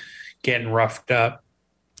show him getting roughed up.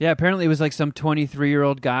 Yeah, apparently it was like some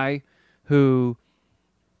 23-year-old guy who,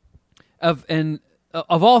 of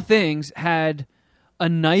all things, had a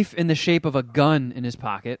knife in the shape of a gun in his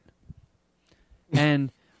pocket,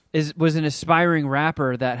 and was an aspiring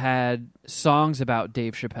rapper that had songs about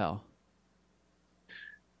Dave Chappelle.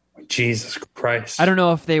 Jesus Christ. I don't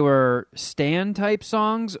know if they were Stan type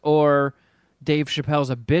songs or Dave Chappelle's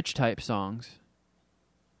a bitch type songs.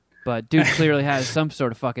 But dude clearly has some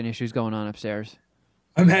sort of fucking issues going on upstairs.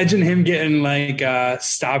 Imagine him getting like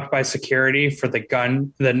stopped by security for the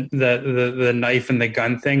gun, the knife and the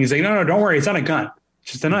gun thing. He's like, no, don't worry, it's not a gun,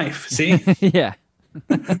 it's just a knife. See? Yeah.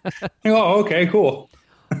 Oh, okay, cool.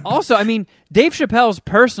 Also, I mean, Dave Chappelle's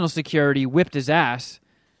personal security whipped his ass,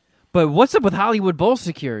 but what's up with Hollywood Bowl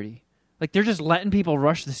security? Like, they're just letting people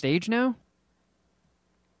rush the stage now?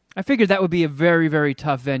 I figured that would be a very, very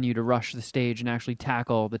tough venue to rush the stage and actually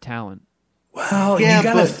tackle the talent. Well, you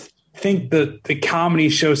gotta think the comedy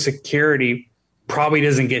show security probably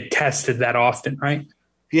doesn't get tested that often, right?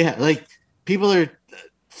 Yeah, like people are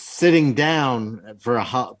sitting down for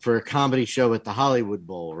a comedy show at the Hollywood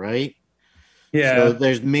Bowl, right? Yeah. So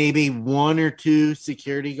there's maybe one or two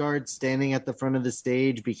security guards standing at the front of the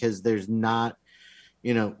stage because there's not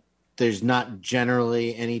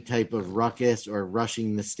generally any type of ruckus or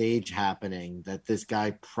rushing the stage happening. That this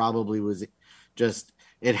guy probably was just,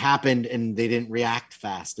 it happened and they didn't react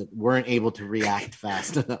fast. Weren't able to react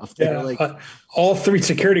fast enough. They were like, all three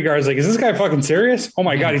security guards like, is this guy fucking serious? Oh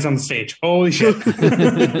my God, he's on the stage. Holy shit.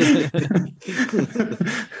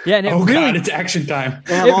 Yeah, and God, it's action time.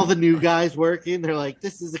 They have all the new guys working. They're like,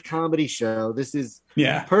 this is a comedy show. This is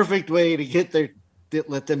perfect way to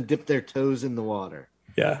let them dip their toes in the water.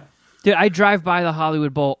 Yeah. Dude, I drive by the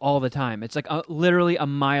Hollywood Bowl all the time. It's like literally a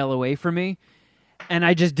mile away from me, and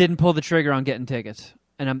I just didn't pull the trigger on getting tickets.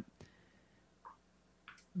 And I'm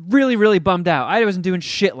really, really bummed out. I wasn't doing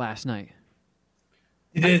shit last night.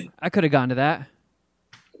 I could have gone to that.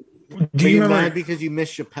 Are you mad because you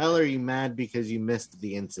missed Chappelle, or are you mad because you missed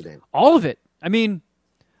the incident? All of it. I mean,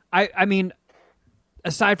 I mean,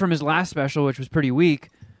 aside from his last special, which was pretty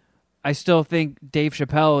weak, I still think Dave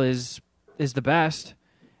Chappelle is the best.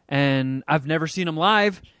 And I've never seen him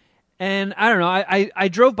live. And I don't know, I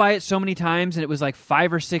drove by it so many times, and it was like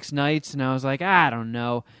 5 or 6 nights, and I was like, I don't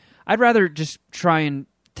know. I'd rather just try and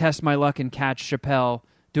test my luck and catch Chappelle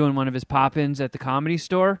doing one of his pop-ins at the Comedy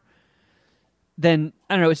Store than,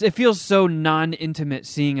 I don't know, it feels so non-intimate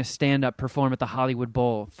seeing a stand-up perform at the Hollywood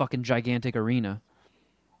Bowl, fucking gigantic arena.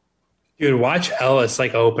 Dude, watch Ellis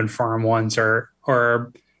like open for him once,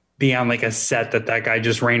 or be on like a set that guy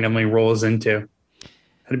just randomly rolls into.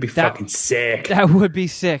 That'd be fucking sick. That would be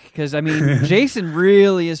sick, because, I mean, Jason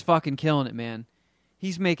really is fucking killing it, man.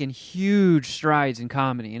 He's making huge strides in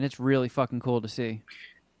comedy, and it's really fucking cool to see.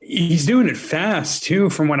 He's doing it fast, too,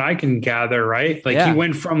 from what I can gather, right? Like, he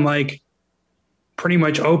went from, like, pretty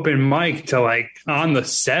much open mic to, like, on the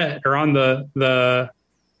set, or on the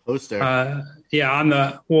poster. On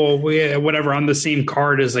the same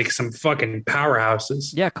card as, like, some fucking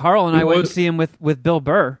powerhouses. Yeah, Carl and I went to see him with Bill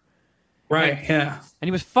Burr. Right, yeah. And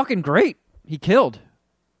he was fucking great. He killed.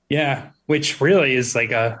 Yeah, which really is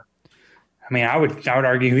like I would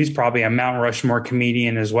argue he's probably a Mount Rushmore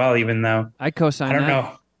comedian as well, even though I co-sign that. I don't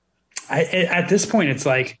know. At this point, it's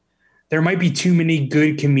like there might be too many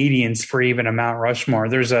good comedians for even a Mount Rushmore.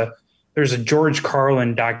 There's a George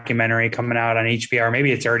Carlin documentary coming out on HBO.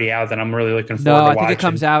 Maybe it's already out that I'm really looking forward to watching. No, I think it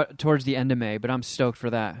comes out towards the end of May, but I'm stoked for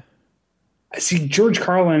that. I see George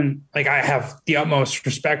Carlin, like I have the utmost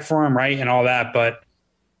respect for him, right, and all that, but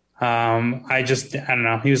I don't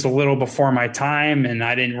know. He was a little before my time, and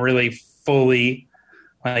I didn't really fully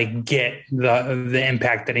like get the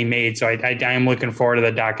impact that he made. So I am looking forward to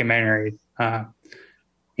the documentary, to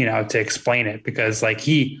explain it, because like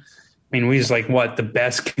he was like the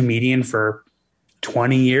best comedian for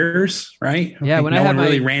 20 years, right? Yeah, when no one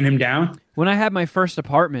really ran him down. When I had my first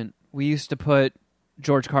apartment, we used to put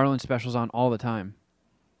George Carlin specials on all the time.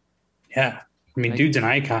 Yeah. I mean, dude's an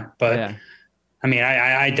icon, but yeah. I mean,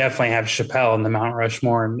 I definitely have Chappelle in the Mount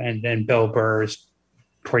Rushmore, and Bill Burr is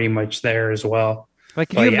pretty much there as well. Like,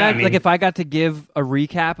 can you imagine, like, if I got to give a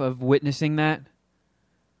recap of witnessing that,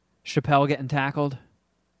 Chappelle getting tackled?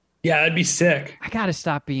 Yeah, that'd be sick. I got to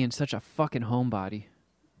stop being such a fucking homebody.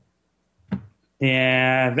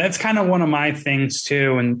 Yeah, that's kind of one of my things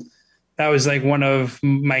too, and that was like one of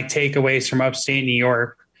my takeaways from upstate New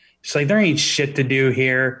York. It's like there ain't shit to do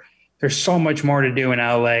here. There's so much more to do in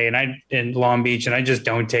LA and in Long Beach, and I just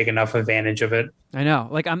don't take enough advantage of it. I know.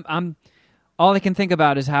 Like I'm all I can think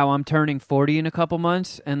about is how I'm turning 40 in a couple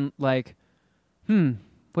months, and like,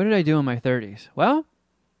 what did I do in my 30s? Well,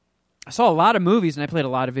 I saw a lot of movies and I played a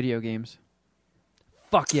lot of video games.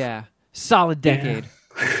 Fuck yeah. Solid decade.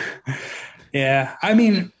 Yeah. I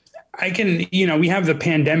mean, we have the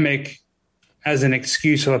pandemic as an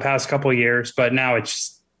excuse for the past couple of years, but now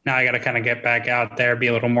I got to kind of get back out there, be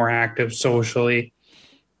a little more active socially.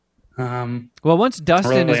 Well, once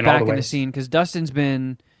Dustin is back in the scene, because Dustin's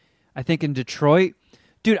been, I think, in Detroit.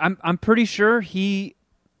 Dude, I'm pretty sure he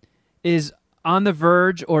is on the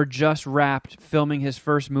verge or just wrapped filming his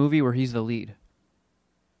first movie where he's the lead.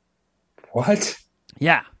 What?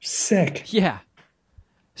 Yeah. Sick. Yeah.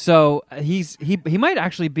 So he might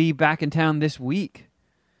actually be back in town this week.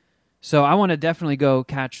 So I want to definitely go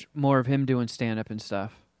catch more of him doing stand-up and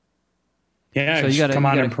stuff. Yeah, So you gotta come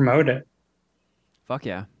on and promote it. Fuck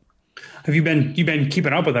yeah. Have you been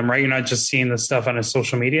keeping up with him, right? You're not just seeing the stuff on his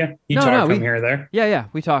social media. You No, talk to him here or there. Yeah,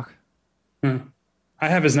 we talk. I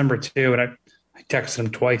have his number too, and I texted him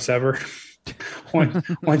twice ever.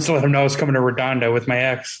 Once to let him know I was coming to Redondo with my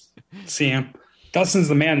ex. See him. Dustin's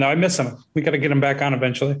the man, though. I miss him. We got to get him back on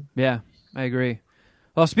eventually. Yeah, I agree.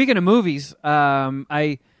 Well, speaking of movies,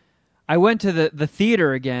 I went to the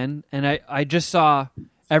theater again, and I just saw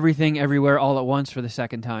Everything Everywhere All at Once for the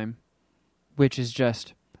second time, which is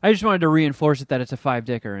just... I just wanted to reinforce it that it's a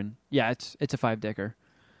 5-dicker, and yeah, it's a 5-dicker.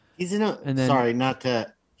 He's in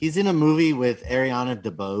he's in a movie with Ariana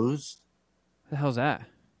DeBose. What the hell's that?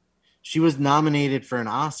 She was nominated for an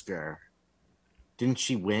Oscar. Didn't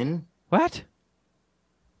she win? What?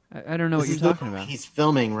 I don't know what you're talking about. He's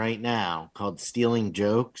filming right now called Stealing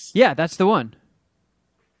Jokes. Yeah, that's the one.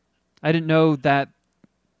 I didn't know that.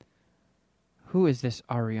 Who is this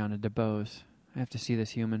Ariana DeBose? I have to see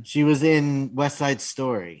this human. She was in West Side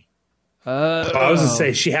Story. I was going to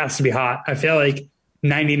say she has to be hot. I feel like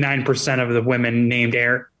 99% of the women named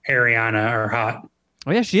Ariana are hot.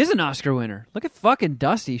 Oh, yeah, she is an Oscar winner. Look at fucking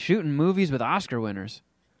Dusty shooting movies with Oscar winners.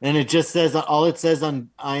 And it just says, all it says on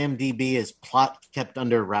IMDb is plot kept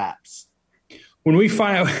under wraps. When we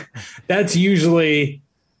find out, that's usually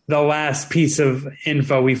the last piece of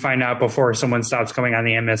info we find out before someone stops coming on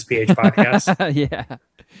the MSPH podcast. Yeah.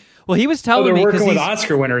 Well, he was telling me they're working with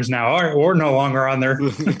Oscar winners now. We're no longer on their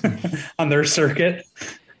on their circuit.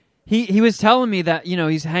 He was telling me that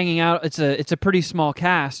he's hanging out. It's a pretty small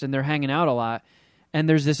cast, and they're hanging out a lot. And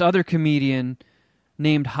there's this other comedian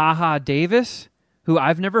named HaHa Davis who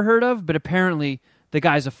I've never heard of, but apparently the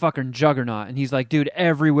guy's a fucking juggernaut. And he's like, dude,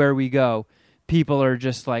 everywhere we go, people are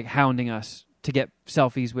just like hounding us to get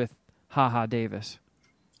selfies with HaHa Davis.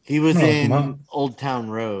 He was in Old Town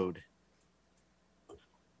Road.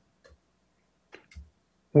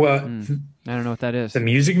 What? I don't know what that is. The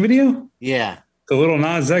music video? Yeah. The Lil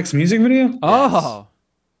Nas X music video? Oh.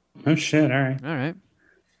 Oh, shit. All right.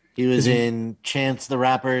 He was in Chance the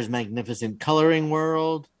Rapper's Magnificent Coloring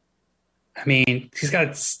World. I mean,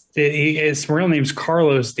 his real name's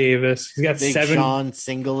Carlos Davis. He's got Big Sean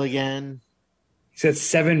single again. He's got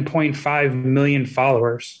 7.5 million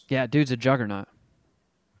followers. Yeah, dude's a juggernaut.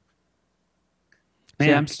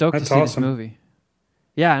 Man, I'm stoked to see this movie.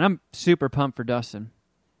 Yeah, and I'm super pumped for Dustin.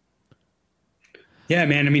 Yeah,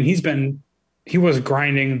 man. I mean, he was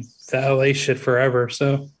grinding the LA shit forever,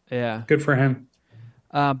 so yeah, good for him.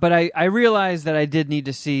 But I realized that I did need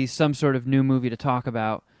to see some sort of new movie to talk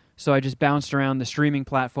about, so I just bounced around the streaming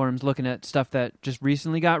platforms looking at stuff that just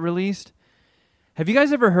recently got released. Have you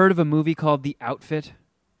guys ever heard of a movie called The Outfit?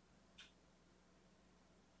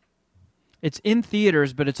 It's in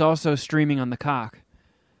theaters, but it's also streaming on the Cock.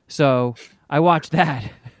 So I watched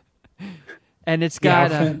that, and it's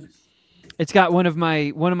got one of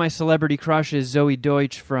my celebrity crushes, Zoe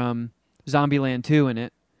Deutsch from Zombieland 2 in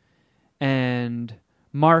it, and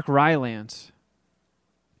Mark Rylance,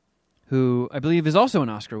 who I believe is also an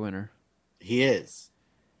Oscar winner. He is.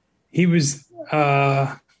 He was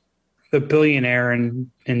the billionaire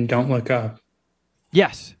in Don't Look Up.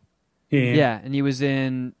 Yes. Yeah, and he was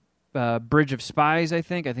in Bridge of Spies, I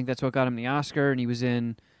think. I think that's what got him the Oscar, and he was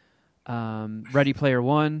in Ready Player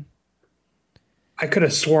One. I could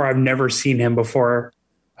have swore I've never seen him before.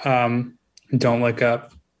 Don't Look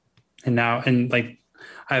Up, and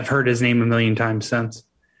I've heard his name a million times since.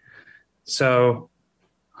 So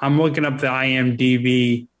I'm looking up the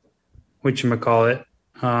IMDb, whatchamacallit,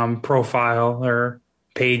 profile or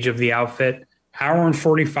page of The Outfit. Hour and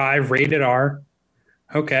 45, rated R.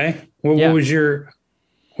 Okay. What was your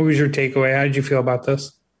takeaway? How did you feel about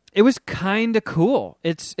this? It was kind of cool.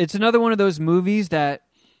 It's another one of those movies that.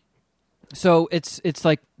 So it's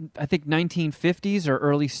like I think 1950s or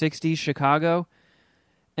early 60s Chicago,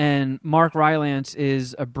 and Mark Rylance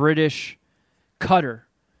is a British cutter,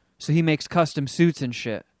 so he makes custom suits and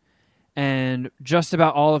shit. And just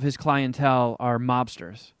about all of his clientele are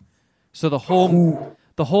mobsters. So the whole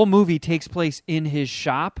movie takes place in his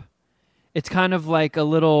shop. It's kind of like a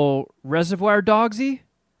little Reservoir Dogsy.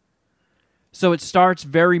 So it starts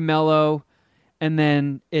very mellow, and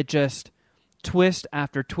then it just twist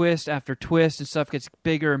after twist after twist, and stuff gets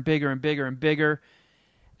bigger and bigger and bigger and bigger.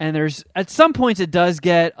 And there's at some points it does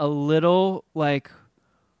get a little like,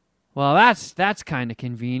 well, that's kind of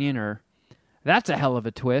convenient, or that's a hell of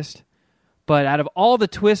a twist. But out of all the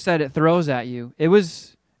twists that it throws at you, it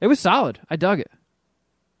was solid. I dug it.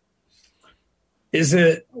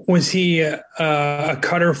 Was he a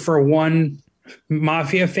cutter for one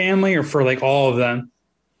mafia family or for like all of them?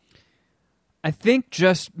 I think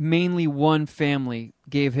just mainly one family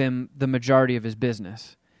gave him the majority of his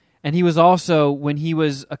business. And he was also, when he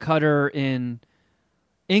was a cutter in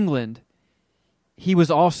England, he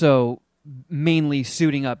was also mainly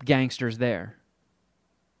suiting up gangsters there.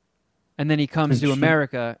 And then he comes to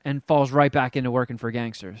America and falls right back into working for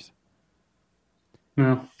gangsters.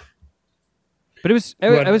 No. But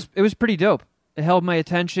it was pretty dope. It held my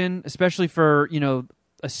attention, especially for,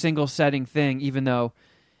 a single setting thing, even though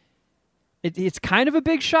it's kind of a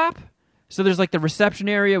big shop. So there's like the reception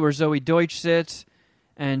area where Zoe Deutsch sits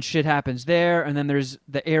and shit happens there, and then there's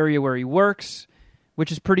the area where he works,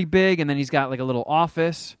 which is pretty big, and then he's got like a little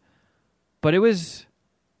office. But it was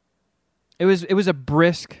a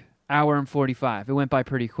brisk hour and 45. It went by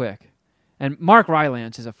pretty quick. And Mark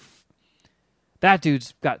Rylance is that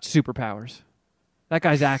dude's got superpowers. That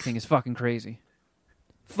guy's acting is fucking crazy.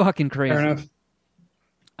 Fucking crazy. Fair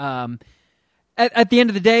enough. At the end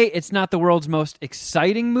of the day, it's not the world's most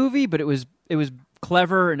exciting movie, but it was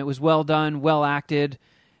clever and it was well done, well acted,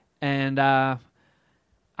 and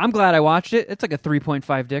I'm glad I watched it. It's like a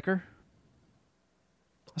 3.5 dicker.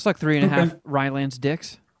 It's like 3.5 Rylance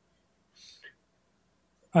dicks.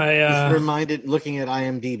 Looking at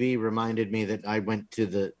IMDb reminded me that I went to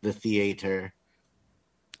the theater.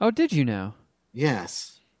 Oh, did you now?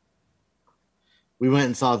 Yes. We went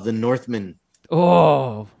and saw The Northman.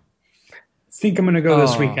 Oh. I think I'm going to go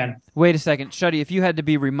this weekend. Wait a second. Shuddy, if you had to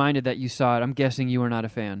be reminded that you saw it, I'm guessing you were not a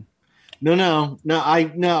fan. No.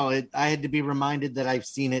 I had to be reminded that I've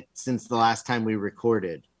seen it since the last time we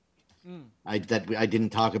recorded. I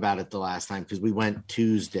didn't talk about it the last time because we went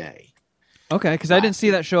Tuesday. Okay, because I didn't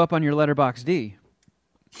see that show up on your Letterboxd.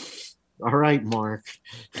 All right, Mark.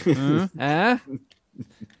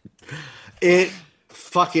 It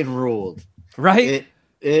fucking ruled. Right?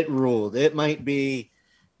 It ruled. It might be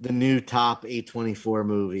the new top A24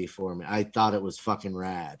 movie for me. I thought it was fucking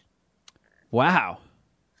rad. Wow.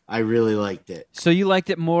 I really liked it. So you liked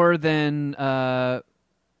it more than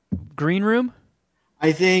Green Room?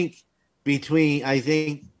 I think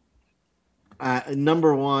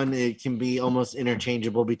number one, it can be almost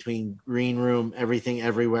interchangeable between Green Room, Everything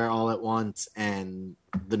Everywhere All at Once, and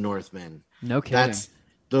The Northman. No kidding.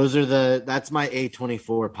 That's my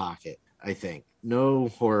A24 pocket, I think. No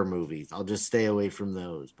horror movies. I'll just stay away from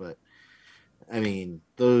those. But I mean,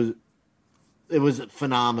 it was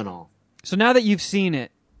phenomenal. So now that you've seen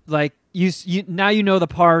it, like you now you know the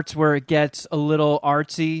parts where it gets a little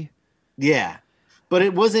artsy. Yeah. But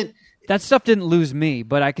it wasn't. That stuff didn't lose me,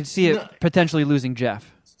 but I could see it potentially losing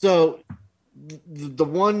Jeff. So the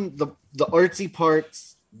artsy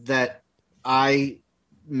parts that I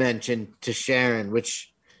mentioned to Sharon,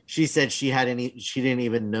 which she said she didn't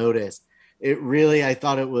even notice. I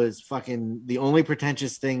thought it was fucking the only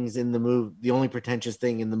pretentious thing in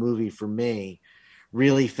the movie for me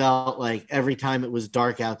really felt like every time it was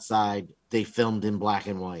dark outside, they filmed in black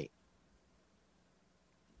and white.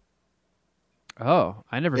 Oh,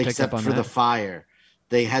 I never picked up on that. Except for the fire.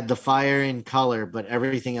 They had the fire in color, but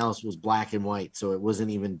everything else was black and white, so it wasn't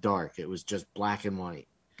even dark. It was just black and white.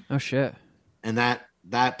 Oh, shit. And that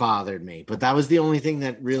bothered me. But that was the only thing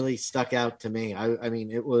that really stuck out to me. I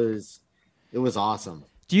mean, it was awesome.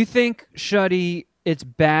 Do you think, Shuddy, it's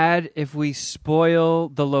bad if we spoil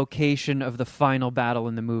the location of the final battle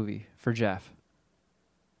in the movie for Jeff?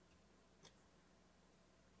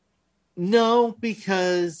 No,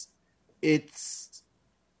 because it's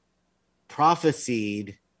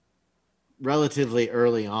prophesied relatively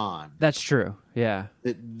early on. That's true. Yeah.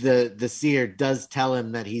 The seer does tell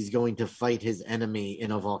him that he's going to fight his enemy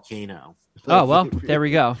in a volcano. Oh, well, there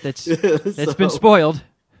we go. It's been spoiled.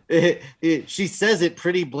 She says it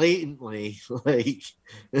pretty blatantly. Like,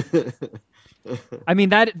 I mean,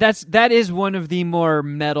 that is one of the more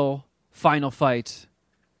metal final fights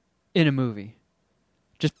in a movie.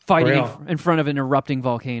 Just fighting in front of an erupting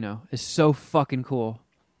volcano is so fucking cool.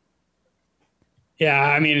 Yeah,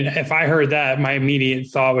 I mean, if I heard that, my immediate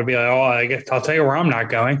thought would be like, "Oh, I guess I'll tell you where I'm not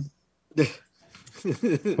going." A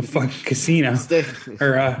fucking casino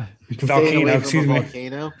or volcano. Excuse me.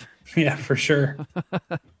 Volcano. Yeah, for sure.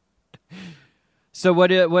 So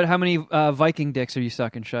what? How many Viking dicks are you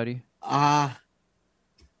sucking, Shuddy?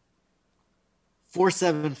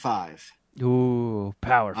 475. Ooh,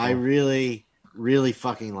 powerful. I really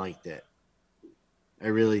fucking liked it. I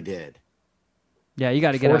really did. Yeah, you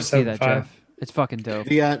got to get out and see that, Jeff. It's fucking dope.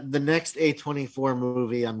 The next A24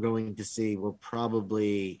 movie I'm going to see will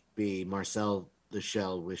probably be Marcel the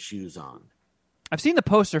Shell with shoes on. I've seen the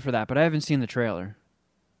poster for that, but I haven't seen the trailer.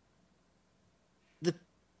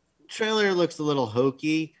 trailer looks a little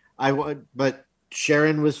hokey. But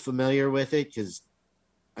Sharon was familiar with it because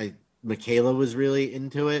Michaela was really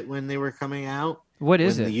into it when they were coming out. What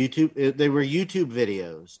is it? They were YouTube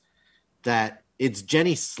videos that it's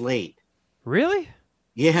Jenny Slate. Really?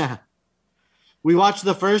 Yeah. We watched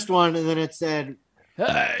the first one and then it said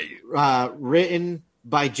written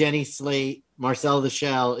by Jenny Slate. Marcel the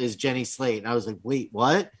Shell is Jenny Slate. And I was like, wait,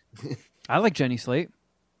 what? I like Jenny Slate.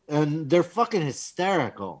 And they're fucking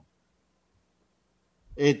hysterical.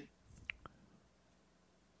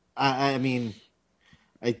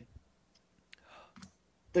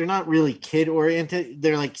 They're not really kid oriented.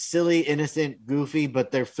 They're like silly, innocent, goofy,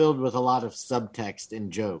 but they're filled with a lot of subtext and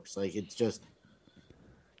jokes. Like it's just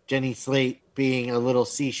Jenny Slate being a little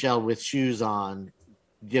seashell with shoes on,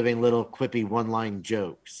 giving little quippy one-line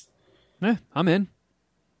jokes. Yeah, I'm in.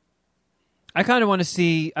 I kind of want to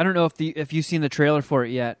see. I don't know if you've seen the trailer for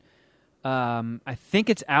it yet. I think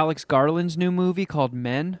it's Alex Garland's new movie called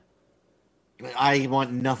Men. I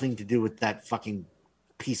want nothing to do with that fucking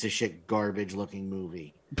piece of shit garbage looking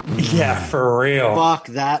movie. Yeah, for real. Fuck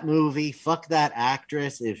that movie. Fuck that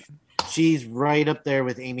actress. If she's right up there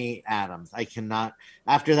with Amy Adams, I cannot.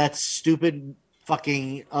 After that stupid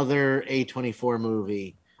fucking other A24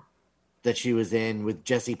 movie that she was in with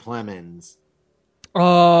Jesse Plemons.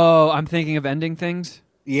 Oh, I'm thinking of Ending Things.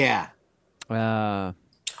 Yeah. I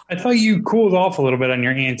thought you cooled off a little bit on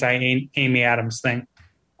your anti-Amy Adams thing.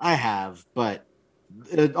 I have, but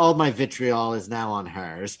all my vitriol is now on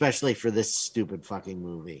her, especially for this stupid fucking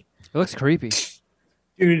movie. It looks creepy.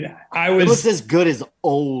 Dude, It looks as good as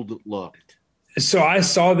old looked. So I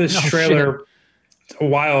saw this trailer a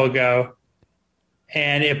while ago,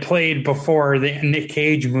 and it played before the Nick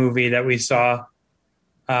Cage movie that we saw.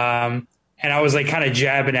 And I was like kind of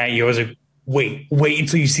jabbing at you. I was like, wait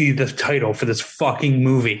until you see the title for this fucking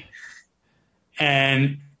movie.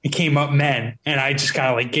 And it came up Men, and I just kind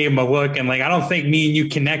of like gave him a look, and like I don't think me and you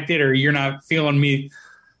connected, or you're not feeling me.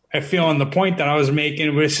 I feeling the point that I was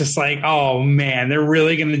making, but it's just like, oh man, they're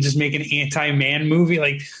really gonna just make an anti-man movie?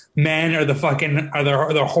 Like men are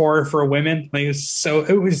the horror for women. Like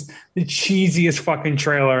it was the cheesiest fucking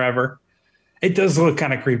trailer ever. It does look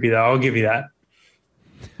kind of creepy though. I'll give you that.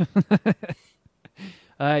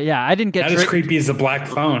 Yeah, I didn't get that as creepy as the black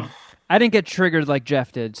phone. I didn't get triggered like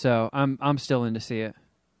Jeff did, so I'm still in to see it.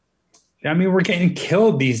 I mean, we're getting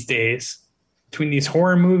killed these days between these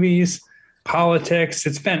horror movies, politics.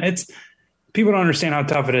 It's people don't understand how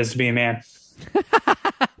tough it is to be a man.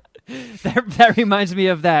 That reminds me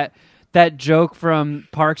of that joke from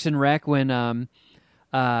Parks and Rec when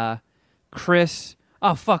Chris.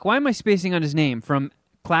 Oh fuck! Why am I spacing on his name from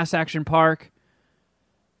Class Action Park?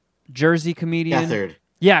 Jersey comedian. Gethard.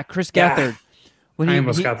 Yeah, Chris Gethard. When I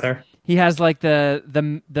almost got there. He has like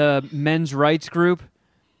the men's rights group.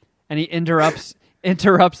 And he interrupts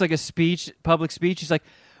like a public speech. He's like,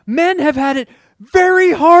 men have had it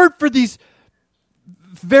very hard for these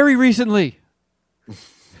very recently.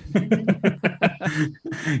 Yeah,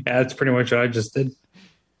 that's pretty much what I just did.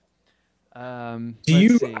 I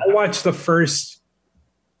watched the first,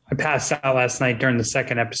 I passed out last night during the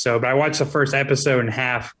second episode, but I watched the first episode and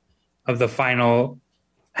half of the final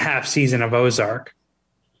half season of Ozark.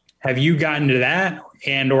 Have you gotten to that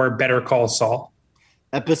and or Better Call Saul?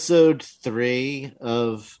 Episode 3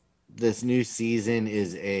 of this new season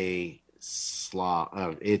is it's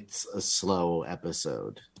a slow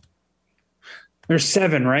episode. There's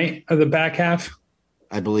 7, right? Of the back half?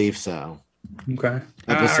 I believe so. Okay.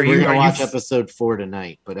 We're going to watch episode 4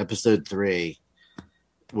 tonight, but episode 3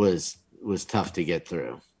 was tough to get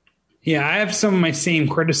through. Yeah, I have some of my same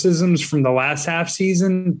criticisms from the last half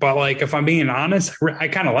season, but like if I'm being honest, I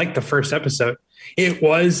kind of liked the first episode. It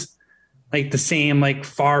was like the same, like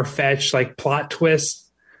far-fetched, like plot twist.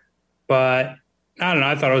 But I don't know.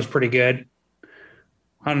 I thought it was pretty good.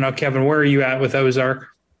 I don't know, Kevin, where are you at with Ozark?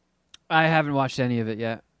 I haven't watched any of it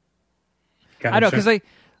yet. Gotcha. I know, because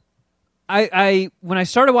I when I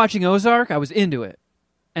started watching Ozark, I was into it.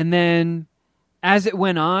 And then as it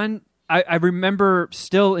went on, I remember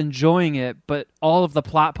still enjoying it, but all of the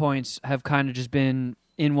plot points have kind of just been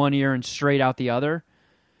in one ear and straight out the other.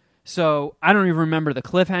 So I don't even remember the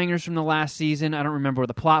cliffhangers from the last season. I don't remember where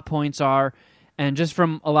the plot points are. And just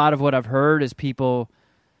from a lot of what I've heard is people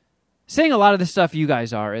saying a lot of the stuff you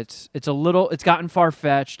guys are. It's gotten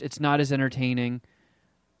far-fetched. It's not as entertaining.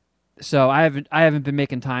 So I haven't been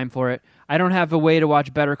making time for it. I don't have a way to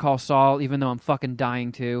watch Better Call Saul, even though I'm fucking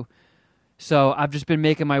dying to. So I've just been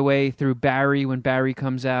making my way through Barry when Barry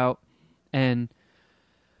comes out and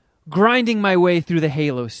grinding my way through the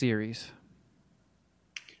Halo series.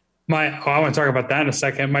 I want to talk about that in a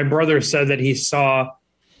second. My brother said that he saw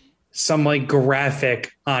some like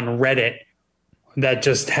graphic on Reddit that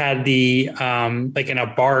just had the like in a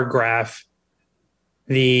bar graph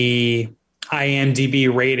the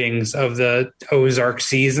IMDb ratings of the Ozark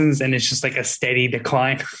seasons, and it's just like a steady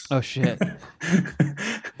decline. Oh shit!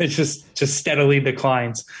 It's just steadily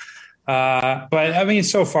declines. But I mean,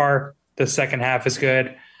 so far the second half is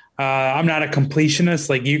good. I'm not a completionist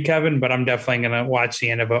like you, Kevin, but I'm definitely going to watch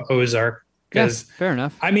the end of Ozark because fair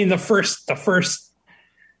enough. I mean, the first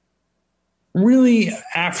really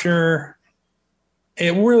after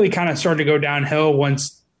it really kind of started to go downhill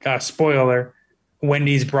once spoiler,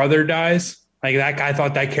 Wendy's brother dies. Like that guy, I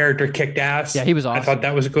thought that character kicked ass. Yeah, he was awesome. I thought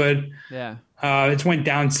that was good. Yeah. It's went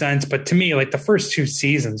down since, but to me, like the first 2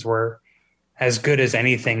 seasons were as good as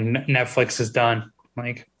anything Netflix has done.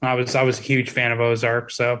 Like I was a huge fan of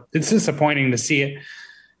Ozark, so it's disappointing to see it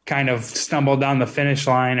kind of stumble down the finish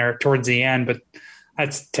line or towards the end, but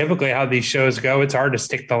that's typically how these shows go. It's hard to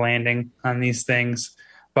stick the landing on these things.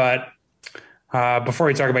 But before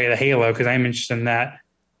we talk about the Halo, because I'm interested in that,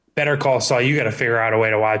 Better Call Saul, you got to figure out a way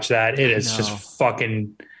to watch that. It is just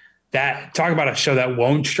fucking that. Talk about a show that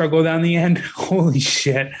won't struggle down the end. Holy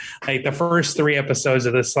shit. Like the first 3 episodes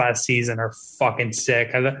of this last season are fucking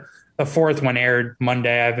sick. The 4th one aired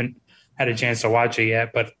Monday. I haven't had a chance to watch it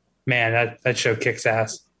yet, but man, that show kicks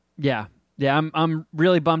ass. Yeah. Yeah, I'm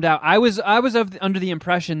really bummed out. I was under the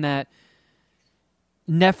impression that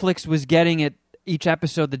Netflix was getting it each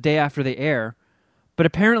episode the day after they air. But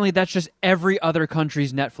apparently that's just every other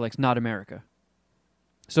country's Netflix, not America.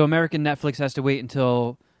 So American Netflix has to wait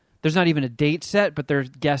until there's not even a date set, but they're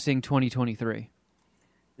guessing 2023.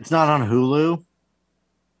 It's not on Hulu?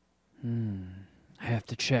 I have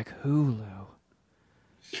to check Hulu.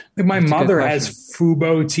 My mother has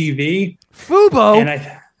Fubo TV. Fubo?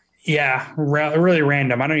 And really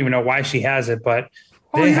random. I don't even know why she has it, but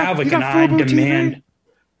they have like an on-demand.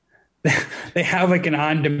 They have like an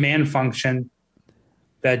on-demand function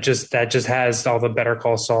that just has all the Better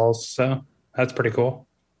Call Sauls. So that's pretty cool.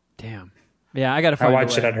 Damn. Yeah, I got to find I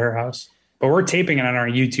watched it at her house. But we're taping it on our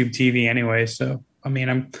YouTube TV anyway, so I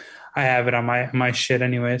mean I have it on my shit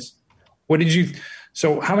anyways.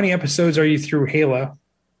 So how many episodes are you through Halo?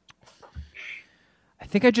 I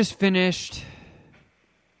think I just finished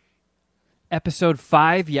episode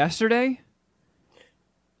 5 yesterday.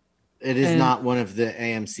 It is not one of the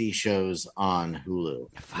AMC shows on Hulu.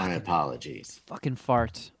 My apologies. Fucking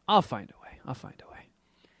farts. I'll find a way.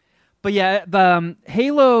 But yeah,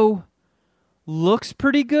 Halo looks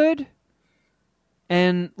pretty good.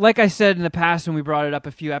 And like I said in the past when we brought it up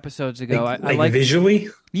a few episodes ago, I like visually?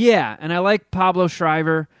 Yeah, and I like Pablo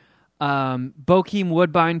Schreiber. Bokeem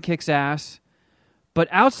Woodbine kicks ass. But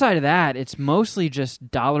outside of that, it's mostly just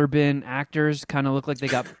dollar bin actors. Kind of look like they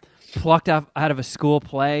got plucked out of a school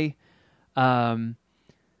play. The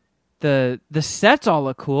sets all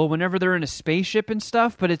look cool whenever they're in a spaceship and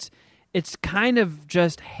stuff, but it's kind of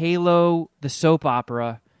just Halo the soap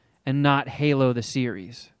opera and not Halo the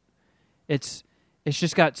series. It's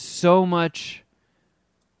just got so much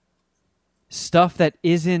stuff that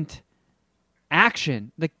isn't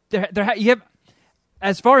action. Like you have,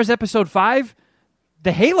 as far as episode 5,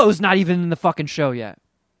 the Halo's not even in the fucking show yet.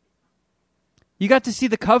 You got to see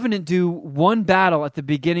the Covenant do one battle at the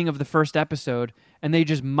beginning of the first episode, and they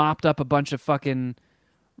just mopped up a bunch of fucking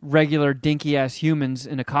regular dinky-ass humans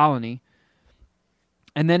in a colony.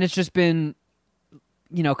 And then it's just been,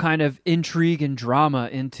 kind of intrigue and drama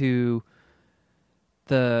into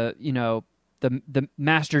the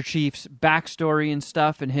Master Chief's backstory and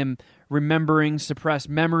stuff, and him remembering suppressed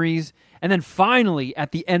memories. And then finally,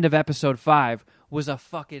 at the end of episode 5, was a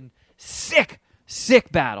fucking sick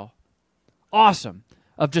battle. Awesome.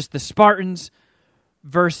 Of just the Spartans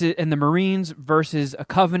and the Marines versus a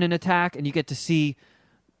Covenant attack, and you get to see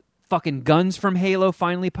fucking guns from Halo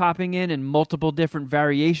finally popping in and multiple different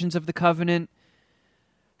variations of the Covenant.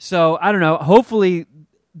 So, I don't know. Hopefully,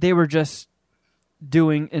 they were just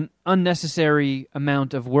doing an unnecessary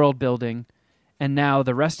amount of world building, and now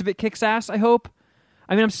the rest of it kicks ass, I hope.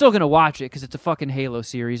 I mean, I'm still going to watch it because it's a fucking Halo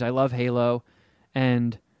series. I love Halo,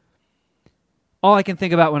 and all I can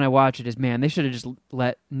think about when I watch it is, man, they should have just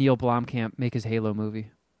let Neil Blomkamp make his Halo movie.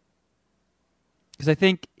 Because I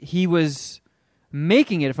think he was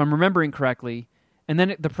making it, if I'm remembering correctly, and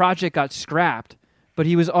then the project got scrapped, but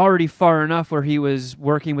he was already far enough where he was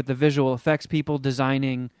working with the visual effects people,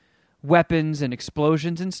 designing weapons and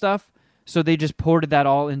explosions and stuff, so they just ported that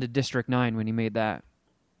all into District 9 when he made that.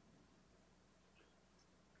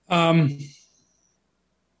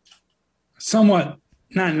 Somewhat,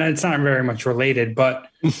 it's not very much related, but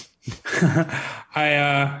Did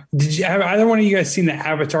you have either one of you guys seen the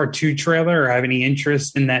Avatar 2 trailer or have any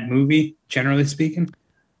interest in that movie, generally speaking?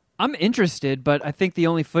 I'm interested, but I think the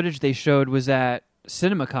only footage they showed was at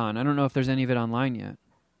CinemaCon. I don't know if there's any of it online yet.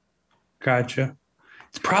 Gotcha.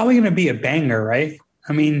 It's probably going to be a banger, right?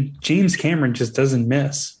 I mean, James Cameron just doesn't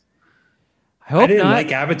miss. I didn't not.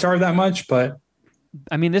 like Avatar that much, but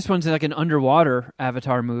I mean, this one's like an underwater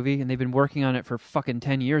Avatar movie, and they've been working on it for fucking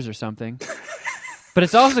 10 years or something. But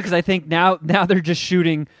it's also because I think now they're just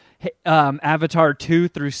shooting Avatar 2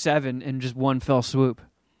 through 7 in just one fell swoop.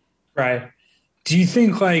 right. Do you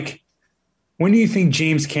think, like, when do you think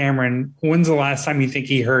James Cameron, when's the last time you think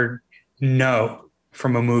he heard no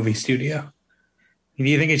from a movie studio? Do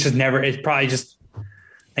you think it's probably just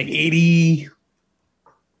like 88?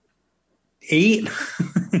 You know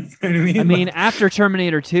what I mean? I mean, after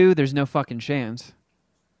Terminator 2, there's no fucking chance.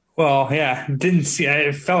 Well, yeah,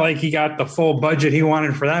 it felt like he got the full budget he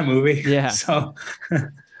wanted for that movie. Yeah. So,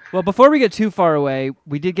 Well, before we get too far away,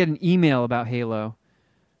 we did get an email about Halo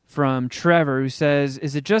from Trevor, who says,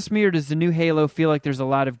 is it just me or does the new Halo feel like there's a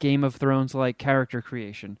lot of Game of Thrones-like character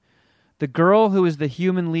creation? The girl who is the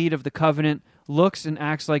human lead of the Covenant looks and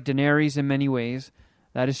acts like Daenerys in many ways.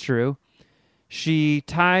 That is true. She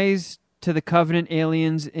ties to the Covenant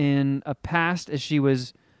aliens in a past as she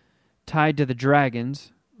was tied to the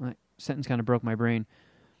dragons. That sentence kind of broke my brain.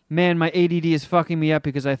 Man, my ADD is fucking me up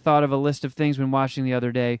because I thought of a list of things when watching the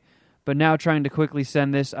other day, but now trying to quickly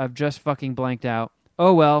send this, I've just fucking blanked out.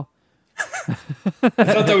 Oh, well. I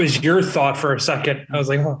thought that was your thought for a second. I was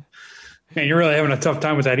like, oh, man, you're really having a tough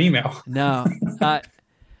time with that email. No.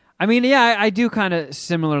 I mean, yeah, I do kind of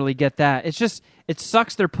similarly get that. It's just, it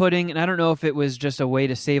sucks they're putting, and I don't know if it was just a way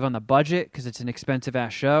to save on the budget because it's an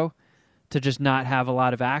expensive-ass show to just not have a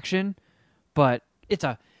lot of action, but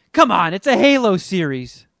come on, it's a Halo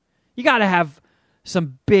series. You got to have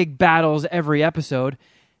some big battles every episode.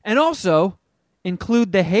 And also,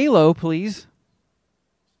 include the Halo, please.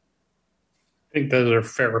 I think those are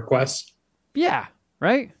fair requests. Yeah,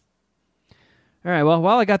 right? All right, well,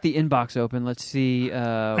 while I got the inbox open, let's see what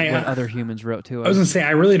other humans wrote to us. I was going to say,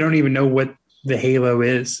 I really don't even know what the Halo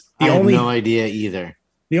is. I have no idea either.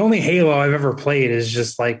 The only Halo I've ever played is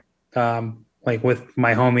just like with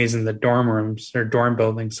my homies in the dorm rooms or dorm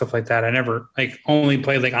buildings, stuff like that. I never only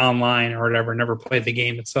played like online or whatever, never played the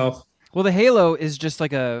game itself. Well, the Halo is just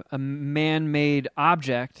like a man-made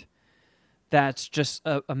object that's just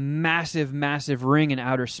a massive, massive ring in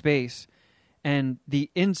outer space. And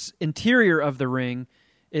the interior of the ring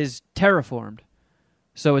is terraformed.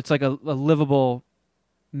 So it's like a livable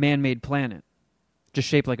man-made planet, just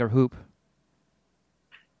shaped like a hoop.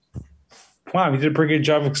 Wow, you did a pretty good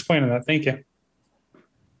job of explaining that. Thank you.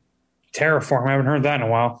 Terraform, I haven't heard that in a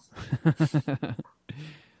while.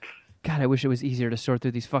 God, I wish it was easier to sort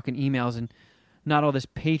through these fucking emails and not all this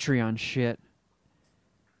Patreon shit.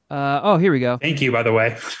 Here we go. Thank you, by the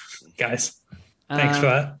way, guys. Thanks for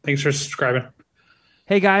that. Thanks for subscribing.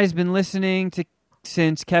 Hey, guys, been listening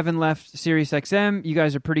since Kevin left SiriusXM. You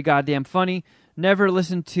guys are pretty goddamn funny. Never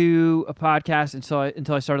listened to a podcast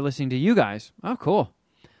until I started listening to you guys. Oh, cool.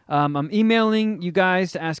 I'm emailing you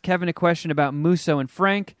guys to ask Kevin a question about Musso and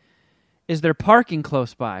Frank. Is there parking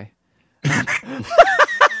close by?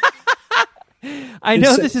 I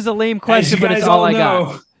know this is a lame question, but it's all I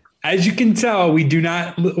got. As you can tell, we do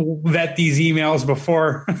not vet these emails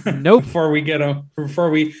before. Nope. Before we get them,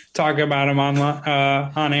 before we talk about them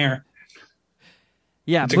on air.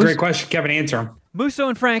 Yeah, it's a great question. Kevin, answer them. Musso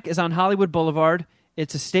and Frank is on Hollywood Boulevard.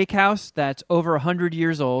 It's a steakhouse that's over 100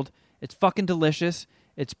 years old. It's fucking delicious.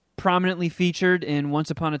 It's prominently featured in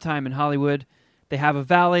Once Upon a Time in Hollywood. They have a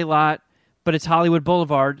valet lot, but it's Hollywood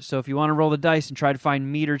Boulevard, so if you want to roll the dice and try to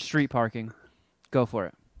find metered street parking, go for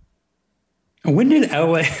it. When was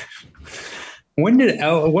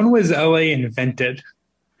LA invented?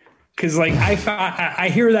 Because like I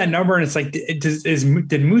hear that number and it's like,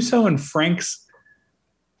 did Musso and Frank's,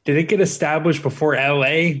 did it get established before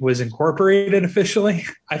LA was incorporated officially?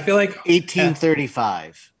 I feel like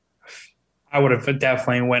 1835. I would have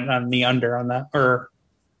definitely went on the under on that, or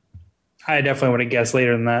I definitely would have guessed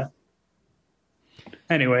later than that.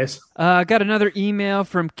 Anyways, got another email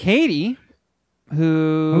from Katie,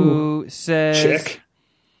 who says, chick.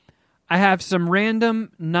 I have some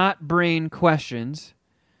random not brain questions.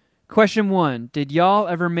 Question 1, did y'all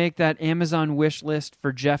ever make that Amazon wish list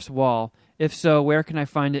for Jeff's wall? If so, where can I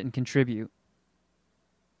find it and contribute?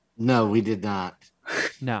 No, we did not.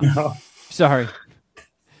 No. Sorry.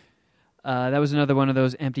 That was another one of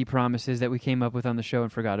those empty promises that we came up with on the show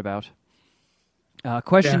and forgot about.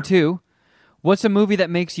 Question 2, what's a movie that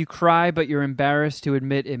makes you cry but you're embarrassed to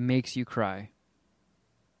admit it makes you cry?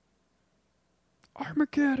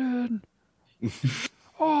 Armageddon.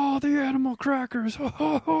 Oh, the animal crackers.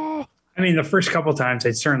 I mean, the first couple times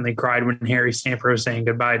I certainly cried when Harry Stamper was saying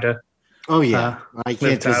goodbye to. Oh yeah, I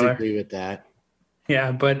can't Tyler. disagree with that.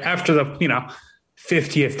 Yeah, but after the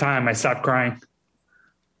 50th time, I stopped crying.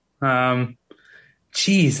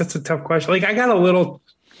 Geez, that's a tough question. Like, I got a little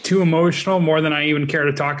too emotional, more than I even care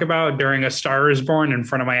to talk about, during A Star Is Born in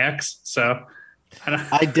front of my ex. So,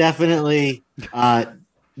 I definitely.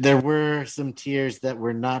 There were some tears that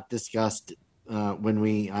were not discussed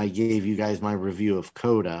when I gave you guys my review of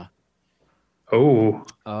Coda. Oh,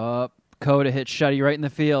 Coda hit Shuddy right in the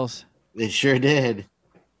feels. It sure did.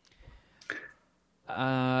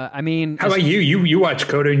 I mean, how about you? You watched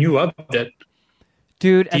Coda and you loved it,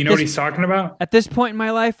 dude. Do you know what he's talking about? At this point in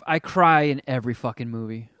my life, I cry in every fucking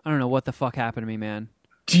movie. I don't know what the fuck happened to me, man.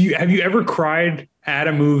 Have you ever cried at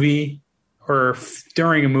a movie or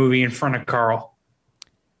during a movie in front of Carl?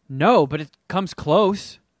 No, but it comes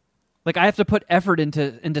close. Like, I have to put effort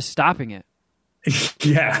into stopping it.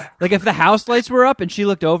 Yeah. Like, if the house lights were up and she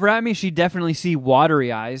looked over at me, she'd definitely see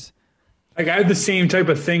watery eyes. Like, I have the same type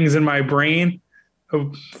of things in my brain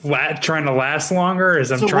of trying to last longer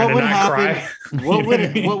as I'm trying to not cry.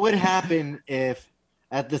 What would happen if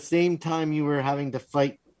at the same time you were having to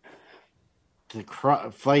fight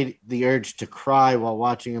the urge to cry while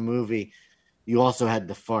watching a movie, you also had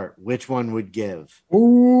to fart? Which one would give?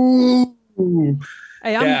 Ooh.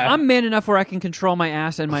 Hey, I'm man enough where I can control my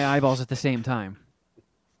ass and my eyeballs at the same time.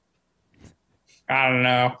 I don't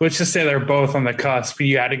know. Let's just say they're both on the cusp.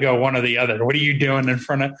 You had to go one or the other. What are you doing in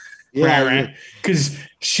front of? Yeah, because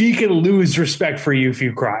she could lose respect for you if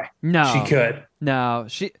you cry. No, she could. No,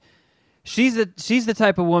 she's the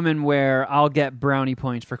type of woman where I'll get brownie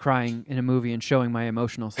points for crying in a movie and showing my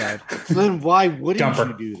emotional side. Then why wouldn't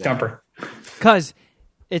you do that? Dumper. Because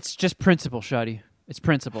it's just principle, Shuddy. It's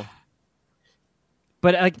principle.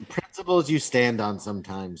 But like principles you stand on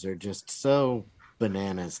sometimes are just so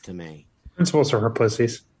bananas to me. Principles are her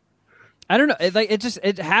pussies. I don't know.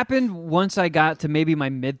 It happened once I got to maybe my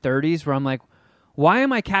mid-30s where I'm like, why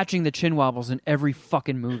am I catching the chin wobbles in every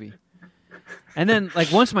fucking movie? And then, like,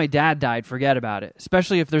 once my dad died, forget about it.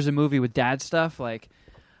 Especially if there's a movie with dad stuff. Like,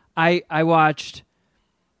 I watched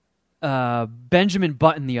Benjamin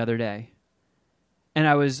Button the other day. And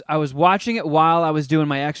I was watching it while I was doing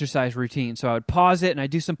my exercise routine. So I would pause it and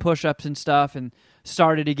I'd do some push-ups and stuff and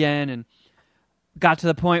start it again and got to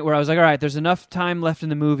the point where I was like, all right, there's enough time left in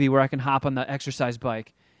the movie where I can hop on the exercise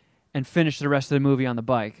bike and finish the rest of the movie on the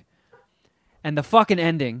bike. And the fucking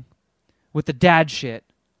ending with the dad shit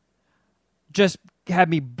just had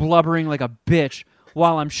me blubbering like a bitch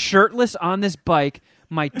while I'm shirtless on this bike,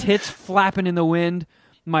 my tits flapping in the wind,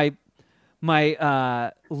 my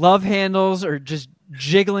love handles are just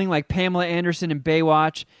jiggling like Pamela Anderson in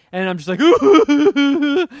Baywatch, and I'm just like,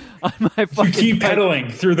 on my fucking You keep bike. pedaling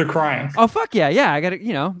through the crying. Oh, fuck yeah. Yeah, I got to,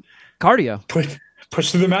 cardio.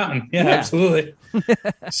 Push through the mountain. Yeah. Absolutely.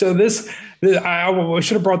 So I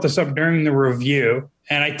should have brought this up during the review,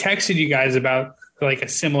 and I texted you guys about like a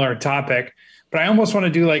similar topic, but I almost want to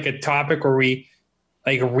do like a topic where we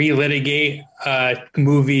like relitigate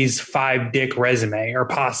movie's 5-dick resume or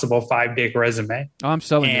possible 5-dick resume. Oh, I'm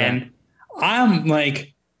so into and that. I'm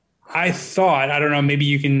like, I thought, I don't know, maybe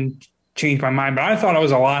you can change my mind, but I thought I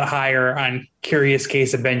was a lot higher on Curious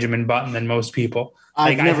Case of Benjamin Button than most people.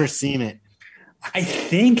 I've never seen it. I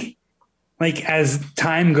think like as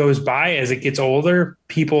time goes by, as it gets older,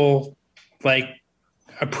 people like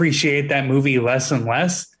appreciate that movie less and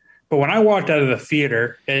less. But when I walked out of the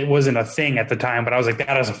theater, it wasn't a thing at the time, but I was like,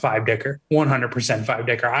 that is a 5-dicker, 100%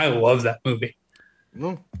 5-dicker. I love that movie.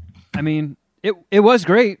 Well, I mean, it was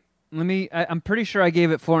great. I'm pretty sure I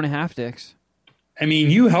gave it 4.5 dicks. I mean,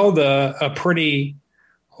 you held a pretty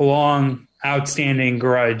long, outstanding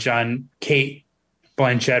grudge on Kate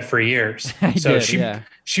Blanchett for years. So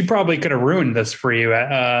she probably could have ruined this for you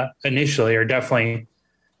initially, or definitely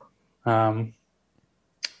wet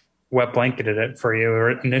blanketed it for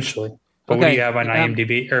you initially. But what do you have on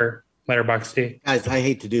IMDb or Letterboxd? Guys, I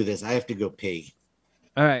hate to do this. I have to go pee.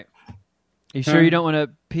 All right. You sure you don't want to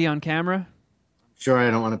pee on camera? Sure,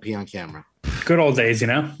 I don't want to pee on camera. Good old days,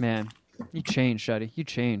 Man, you changed, Shuddy. You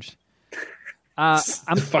changed. I'm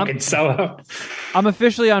fucking sellout. I'm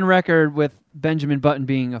officially on record with Benjamin Button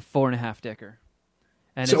being a 4.5 dicker.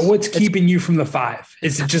 And so what's keeping you from the 5?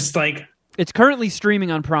 Is it just like... It's currently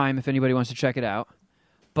streaming on Prime if anybody wants to check it out.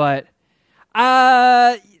 But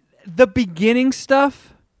the beginning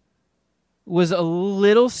stuff was a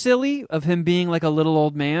little silly of him being like a little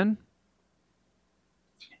old man.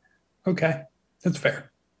 Okay. That's fair.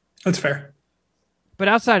 But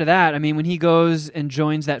outside of that, I mean, when he goes and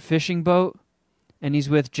joins that fishing boat and he's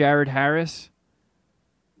with Jared Harris.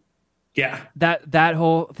 Yeah. That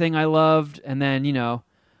whole thing I loved. And then, you know,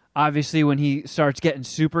 obviously when he starts getting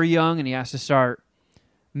super young and he has to start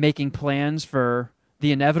making plans for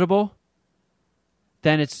the inevitable,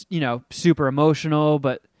 then it's, you know, super emotional.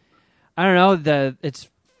 But I don't know, the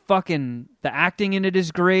acting in it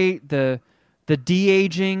is great. The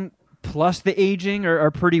de-aging plus the aging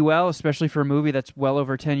are pretty well, especially for a movie that's well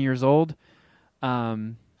over 10 years old. You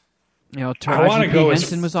know, Taraji P.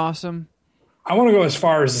 Henson was awesome. I want to go as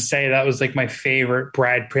far as to say that was like my favorite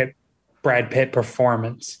Brad Pitt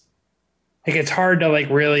performance. Like, it's hard to like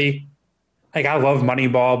really, like, I love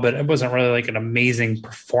Moneyball, but it wasn't really like an amazing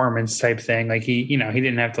performance type thing. Like, he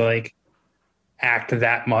didn't have to like act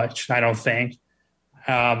that much, I don't think.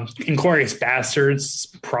 Inglourious Bastards,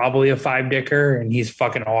 probably a 5-dicker, and he's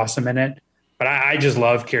fucking awesome in it. But I just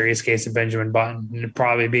love Curious Case of Benjamin Button. And it'd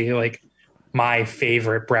probably be like my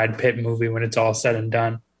favorite Brad Pitt movie when it's all said and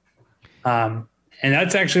done. And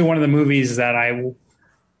that's actually one of the movies that I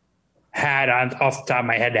had off the top of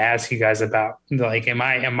my head to ask you guys about. Like, am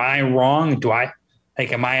I wrong?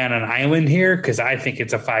 Am I on an island here? Because I think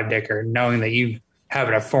it's a 5-dicker. Knowing that you have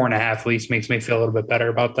it at 4.5 at least makes me feel a little bit better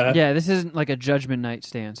about that. Yeah, this isn't like a Judgment Night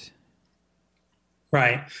stance.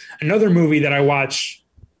 Right. Another movie that I watched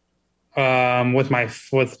with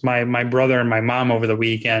my brother and my mom over the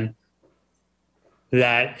weekend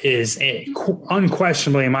that is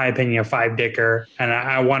unquestionably, in my opinion, a 5-dicker. And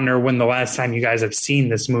I wonder when the last time you guys have seen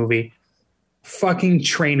this movie. Fucking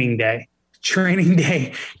Training Day. Training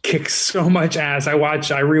Day kicks so much ass. I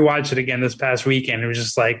rewatched it again this past weekend. It was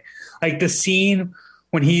just like the scene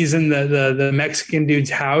when he's in the Mexican dude's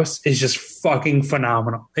house is just fucking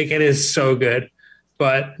phenomenal. Like, it is so good.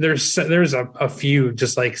 But there's a few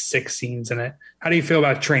just like 6 scenes in it. How do you feel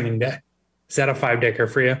about Training Day? Is that a 5-dicker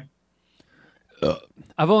for you?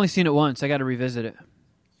 I've only seen it once. I got to revisit it.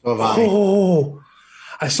 Oh,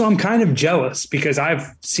 so I'm kind of jealous because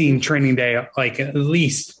I've seen Training Day like at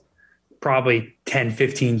least probably 10,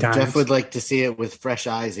 15 times. Jeff would like to see it with fresh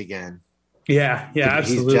eyes again. Yeah,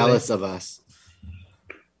 absolutely. He's jealous of us.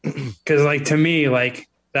 Because, like, to me, like,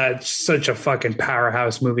 that's such a fucking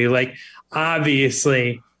powerhouse movie. Like,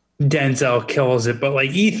 obviously, Denzel kills it, but, like,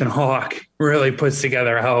 Ethan Hawke really puts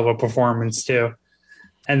together a hell of a performance, too.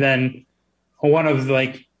 And then one of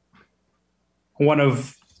the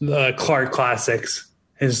Clark classics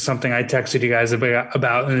is something I texted you guys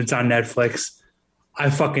about, and it's on Netflix. I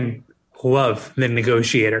fucking love The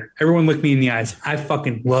Negotiator. Everyone look me in the eyes. I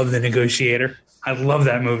fucking love The Negotiator. I love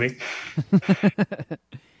that movie.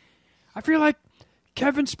 I feel like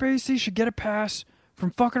Kevin Spacey should get a pass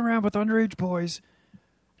from fucking around with underage boys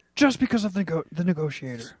just because of The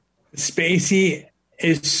Negotiator. Spacey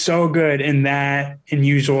is so good in that and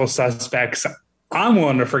Usual Suspects. I'm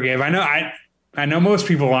willing to forgive. I know most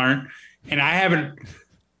people aren't, and I haven't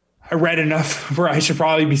read enough where I should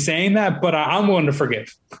probably be saying that, but I'm willing to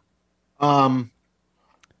forgive. I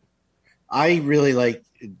really like,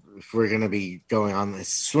 if we're going to be going on this,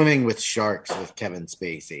 Swimming with Sharks with Kevin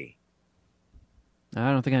Spacey.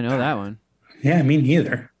 I don't think I know that one. Yeah, me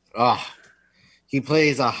neither. He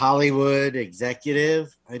plays a Hollywood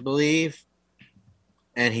executive, I believe,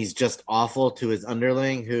 and he's just awful to his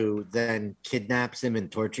underling, who then kidnaps him and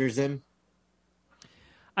tortures him.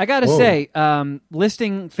 I gotta say,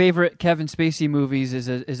 listing favorite Kevin Spacey movies is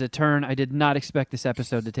a turn I did not expect this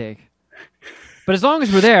episode to take. But as long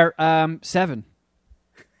as we're there, 7.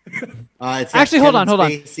 Actually, hold on.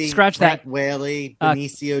 Spacey, Scratch Frank that. Whaley,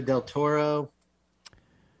 Benicio del Toro.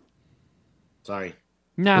 Sorry.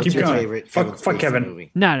 No, What's keep your going. favorite Fuck Kevin.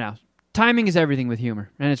 movie? No. Timing is everything with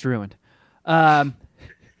humor, and it's ruined. Let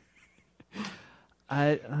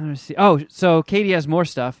me see. Oh, so Katie has more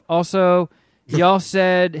stuff. Also, y'all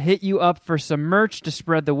said hit you up for some merch to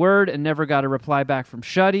spread the word and never got a reply back from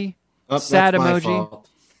Shuddy. that's Sad my emoji. fault.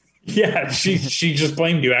 Yeah, she just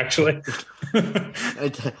blamed you, actually.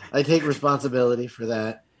 I take responsibility for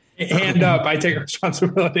that. Hand up, I take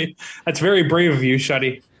responsibility. That's very brave of you,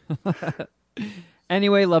 Shuddy.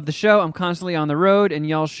 Anyway, love the show. I'm constantly on the road, and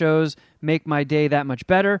y'all shows make my day that much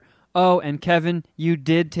better. Oh, and Kevin, you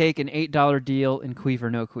did take an $8 deal in Queef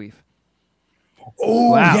or No Queef.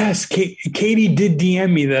 Oh, Wow. yes. Katie did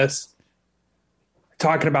DM me this,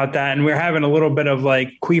 talking about that, and we're having a little bit of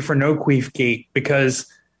like Queef or No Queef gate, because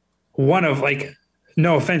one of, like,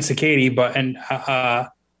 no offense to Katie, but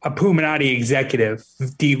a Puminati executive,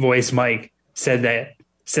 Deep Voice Mike, said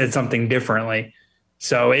something differently.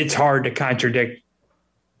 So it's hard to contradict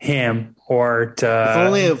him or to.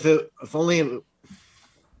 If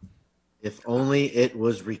only it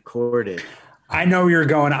was recorded. I know you're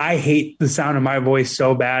going, I hate the sound of my voice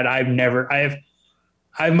so bad.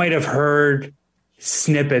 I might have heard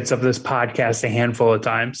snippets of this podcast a handful of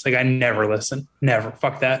times. Like I never listen. Never.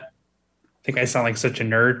 Fuck that. I think I sound like such a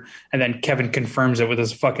nerd. And then Kevin confirms it with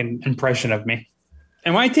his fucking impression of me.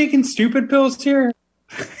 Am I taking stupid pills here?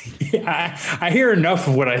 Yeah, I hear enough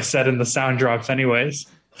of what I said in the sound drops anyways.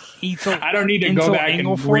 I don't need to go back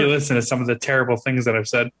and re-listen to some of the terrible things that I've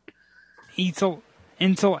said. Intel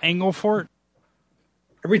Engelfort?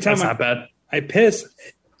 Every time not bad. I piss,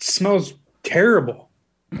 it smells terrible.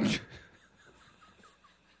 It's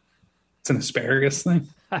an asparagus thing.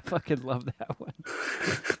 I fucking love that one.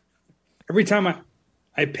 Every time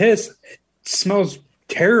I piss, it smells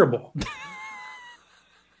terrible.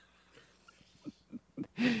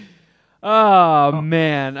 Oh,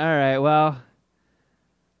 man. All right. Well,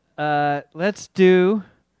 let's do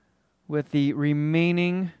with the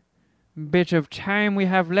remaining bit of time we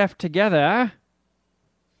have left together.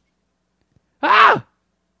 Ah!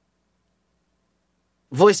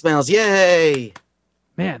 Voicemails, yay!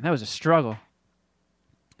 Man, that was a struggle.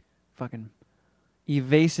 Fucking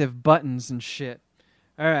evasive buttons and shit.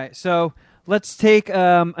 All right, so let's take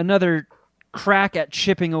another crack at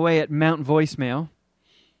chipping away at Mount Voicemail.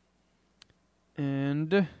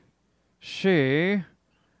 And see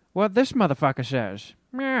what this motherfucker says.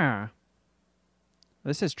 Yeah.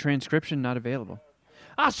 This says transcription not available.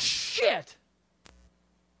 Ah, shit!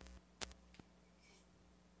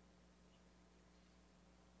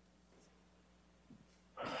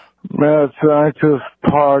 Mad Scientist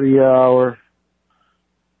Party Hour.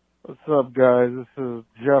 What's up, guys? This is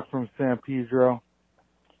Jeff from San Pedro.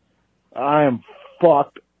 I am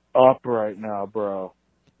fucked up right now, bro.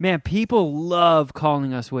 Man, people love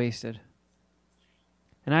calling us wasted.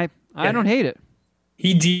 And I don't hate it.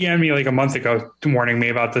 He DM'd me like a month ago warning me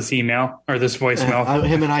about this email or this voicemail.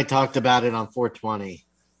 Him and I talked about it on 420.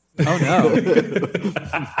 Oh,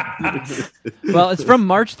 no. Well, it's from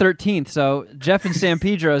March 13th, so Jeff in San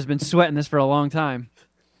Pedro has been sweating this for a long time.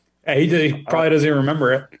 Yeah, he probably doesn't even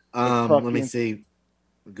remember it. Let me see.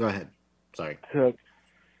 Go ahead. Sorry. Took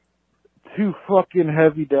 2 fucking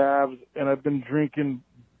heavy dabs, and I've been drinking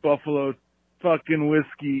Buffalo fucking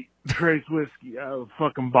whiskey, Trace whiskey out of a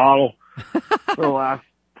fucking bottle for the last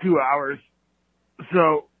 2 hours.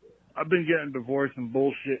 So I've been getting divorced and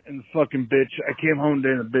bullshit, and the fucking bitch, I came home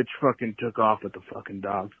today and the bitch fucking took off with the fucking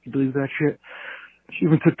dogs. Can you believe that shit? She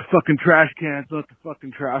even took the fucking trash cans, left the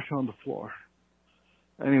fucking trash on the floor.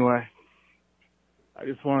 Anyway, I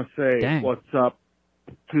just want to say what's up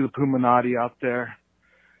to the Puminati out there.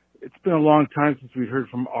 It's been a long time since we heard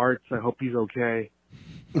from Arts. I hope he's okay.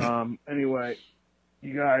 Anyway,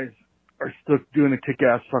 you guys are still doing a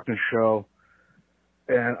kick-ass fucking show,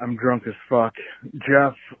 and I'm drunk as fuck.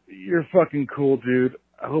 Jeff, you're fucking cool, dude.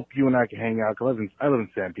 I hope you and I can hang out. I live in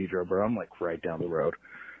San Pedro, bro. I'm like right down the road.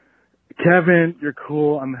 Kevin, you're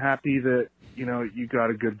cool. I'm happy that, you know, you got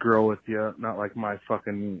a good girl with you. Not like my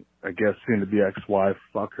fucking, I guess, soon-to-be ex-wife.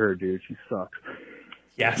 Fuck her, dude. She sucks.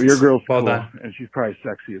 Yes. But your girl's well cool, done. and she's probably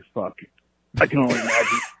sexy as fuck. I can only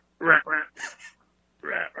imagine. Rat.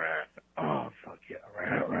 Oh, fuck yeah.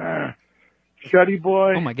 Rat. Shuddy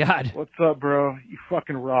boy. Oh, my God. What's up, bro? You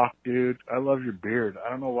fucking rock, dude. I love your beard. I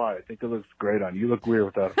don't know why. I think it looks great on you. You look weird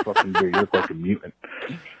without a fucking beard. You look like a mutant.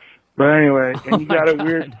 But anyway, and you got a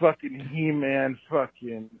weird fucking He-Man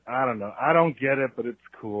fucking, I don't know. I don't get it, but it's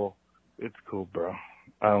cool. It's cool, bro.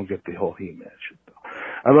 I don't get the whole He-Man shit, though.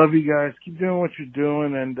 I love you guys. Keep doing what you're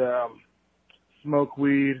doing and smoke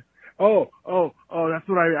weed. Oh, that's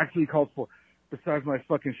what I actually called for. Besides my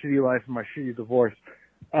fucking shitty life and my shitty divorce.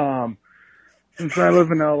 Since I live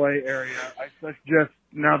in LA area, I suggest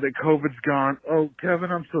now that COVID's gone. Oh,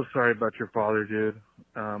 Kevin, I'm so sorry about your father, dude.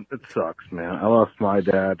 It sucks, man. I lost my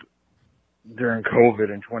dad during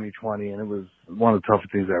COVID in 2020, and it was one of the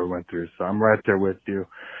toughest things I ever went through. So I'm right there with you.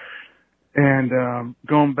 And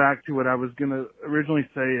going back to what I was going to originally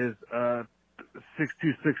say is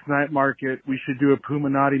 626 Night Market, we should do a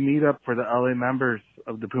Puminati meetup for the LA members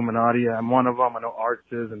of the Puminati. I'm one of them. I know Arts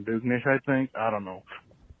is and Bugnish, I think. I don't know.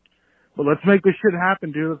 But let's make this shit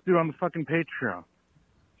happen, dude. Let's do it on the fucking Patreon.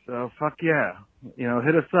 So, fuck yeah. You know,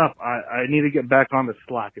 hit us up. I need to get back on the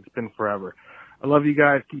Slack. It's been forever. I love you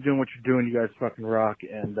guys. Keep doing what you're doing. You guys fucking rock.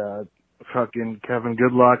 And fucking Kevin,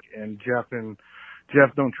 good luck. And Jeff,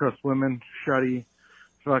 don't trust women. Shuddy.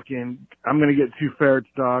 Fucking, I'm going to get 2 ferrets,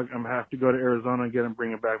 dog. I'm going to have to go to Arizona and get them,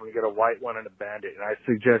 bring them back. We get a white one and a bandit. And I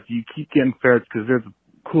suggest you keep getting ferrets because they're the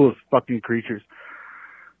coolest fucking creatures.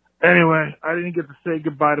 Anyway, I didn't get to say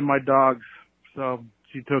goodbye to my dogs, so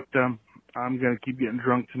she took them. I'm going to keep getting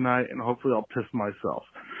drunk tonight, and hopefully I'll piss myself.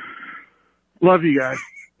 Love you guys.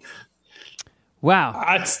 Wow.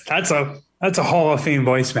 That's a Hall of Fame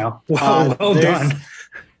voicemail. Well done.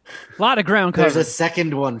 lot of ground There's covered. a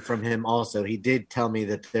second one from him also. He did tell me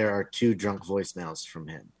that there are 2 drunk voicemails from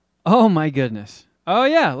him. Oh my goodness. Oh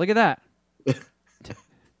yeah, look at that.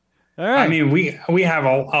 All right. I mean, we have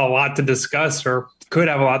a lot to discuss, or could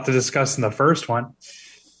have a lot to discuss in the first one.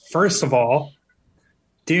 First of all,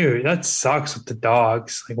 dude, that sucks with the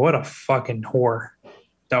dogs. Like, what a fucking whore.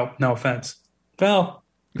 No offense. Phil.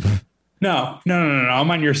 No. I'm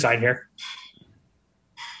on your side here.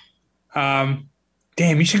 Damn,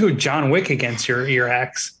 you should go John Wick against your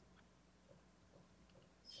ex.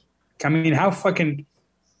 I mean,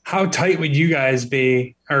 how tight would you guys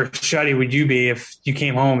be, or shutty would you be if you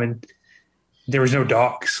came home and there was no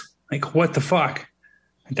dogs? Like, what the fuck?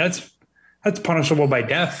 That's punishable by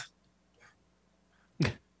death.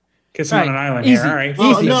 Guess I'm on an island Easy. here. All right.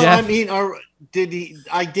 Easy, no, Jeff. I mean,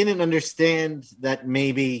 I didn't understand that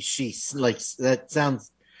maybe she, like, that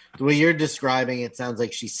sounds, the way you're describing it sounds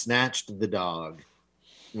like she snatched the dog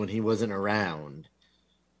when he wasn't around.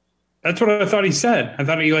 That's what I thought he said. I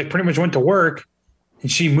thought he like pretty much went to work and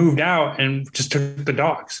she moved out and just took the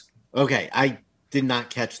dogs. Okay, I did not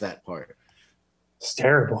catch that part. It's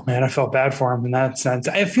terrible, man. I felt bad for him in that sense.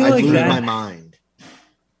 I feel I like blew that, my mind.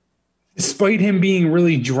 despite him being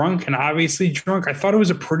really drunk and obviously drunk, I thought it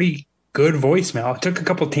was a pretty good voicemail. It took a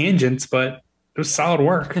couple tangents, but it was solid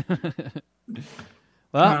work.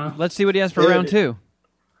 Well, let's see what he has for round 2.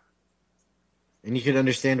 And you could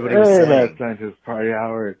understand what he was Hey, saying. Mad Scientist Party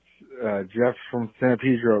Hour. It's Jeff from San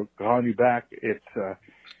Pedro calling you back. It's the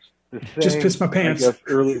same. Just pissed my pants. I guess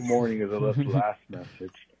early morning as I left the last message.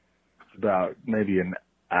 It's about maybe an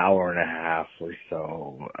hour and a half or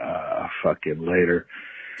so fucking later.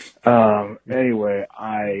 Anyway,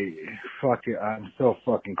 I'm so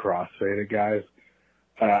fucking crossfaded, guys.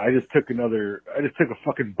 I just took a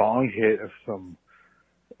fucking bong hit of some,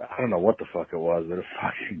 I don't know what the fuck it was, but it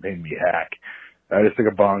fucking made me hack. I just took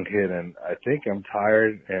a bong hit and I think I'm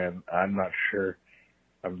tired and I'm not sure.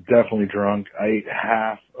 I'm definitely drunk. I ate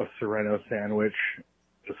half a Sereno sandwich.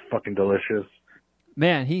 It's fucking delicious.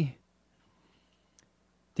 Man, he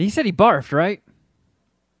said he barfed, right?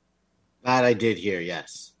 That I did hear,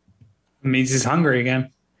 yes. It means he's hungry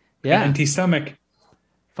again. Yeah. Empty stomach.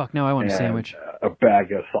 Fuck no, I want a And sandwich. a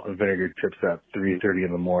bag of salt and vinegar chips at 3:30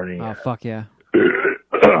 in the morning. Oh, fuck yeah.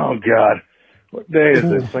 Oh, God. What day is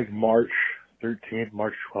it? It's like March 13th,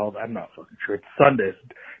 March 12th. I'm not fucking sure. It's Sunday. It's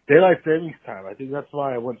daylight savings time. I think that's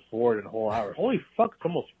why I went forward in a whole hour. Holy fuck, it's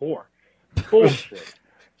almost 4. Bullshit.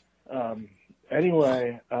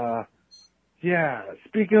 Anyway, yeah,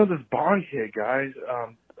 speaking of this bong hit, guys,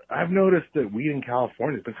 I've noticed that weed in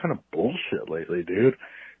California has been kind of bullshit lately, dude.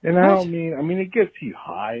 And I don't mean, it gets you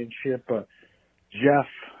high and shit, but Jeff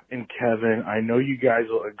and Kevin, I know you guys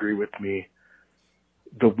will agree with me.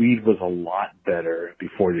 The weed was a lot better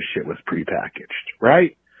before this shit was prepackaged,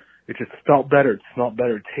 right? It just felt better, it smelled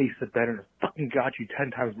better, it tasted better, and it fucking got you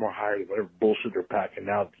 10 times more higher than whatever bullshit they're packing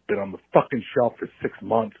now. It's been on the fucking shelf for 6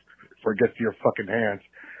 months before it gets to your fucking hands.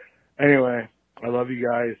 Anyway, I love you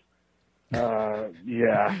guys.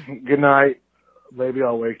 Yeah. Good night. Maybe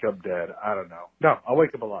I'll wake up dead. I don't know. No, I'll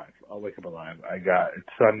wake up alive. It's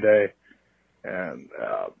Sunday, and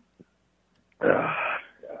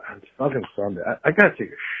it's fucking Sunday. I gotta take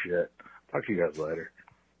a shit. Talk to you guys later.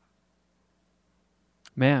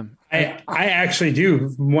 Man. I actually do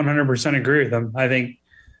 100% agree with him.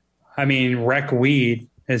 I mean, rec weed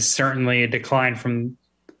is certainly a decline from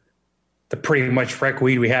the pretty much rec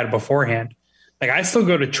weed we had beforehand. Like, I still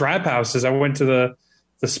go to trap houses. I went to the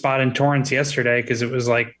spot in Torrance yesterday because it was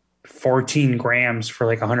like 14 grams for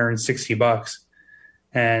like $160.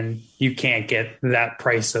 And you can't get that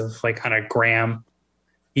price of like on a gram,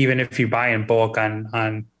 even if you buy in bulk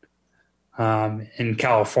on in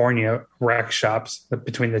California rec shops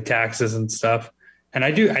between the taxes and stuff. And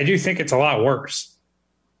I do think it's a lot worse.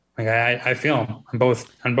 Like I feel them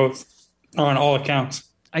on all accounts.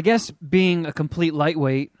 I guess being a complete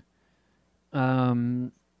lightweight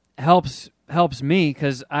helps me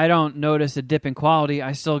because I don't notice a dip in quality.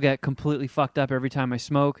 I still get completely fucked up every time I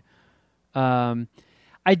smoke.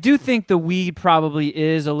 I do think the weed probably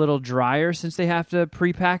is a little drier since they have to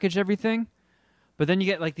prepackage everything. But then you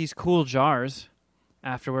get like these cool jars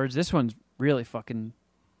afterwards. This one's really fucking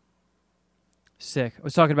sick. I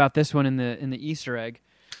was talking about this one in the Easter egg.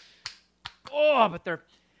 Oh, but they're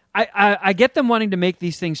I get them wanting to make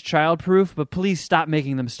these things child-proof, but please stop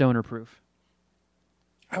making them stoner-proof.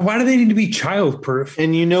 Why do they need to be child-proof?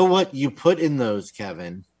 And you know what you put in those,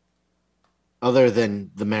 Kevin, other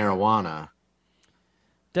than the marijuana?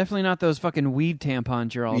 Definitely not those fucking weed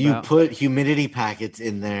tampons you're all You about. put humidity packets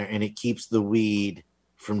in there, and it keeps the weed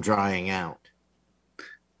from drying out.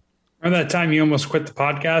 Remember that time you almost quit the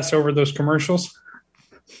podcast over those commercials?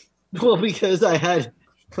 Well, because I had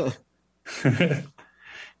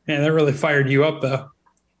Yeah, that really fired you up, though.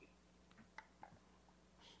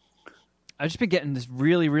 I've just been getting this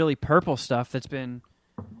really, really purple stuff that's been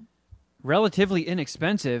relatively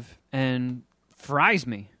inexpensive and fries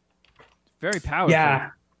me. Very powerful. Yeah,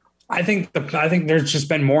 I think there's just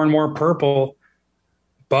been more and more purple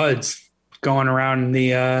buds going around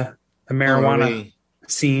the marijuana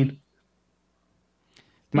scene.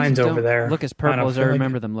 Mine's These over don't there. look as purple as I feel like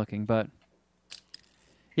remember them looking, but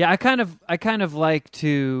yeah, I kind of like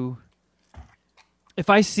to. If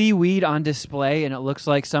I see weed on display and it looks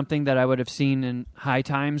like something that I would have seen in High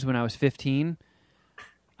Times when I was 15,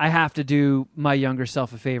 I have to do my younger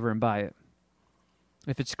self a favor and buy it.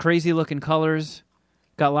 If it's crazy looking colors,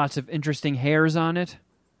 got lots of interesting hairs on it,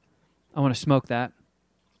 I want to smoke that.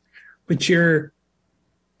 But you're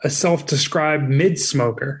a self-described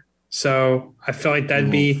mid-smoker, so I feel like that'd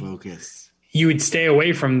be focus. You would stay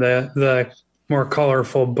away from the more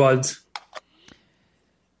colorful buds.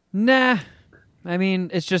 Nah. I mean,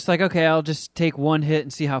 it's just like, okay, I'll just take one hit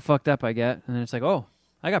and see how fucked up I get. And then it's like, oh,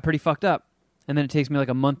 I got pretty fucked up. And then it takes me like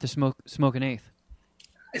a month to smoke an eighth.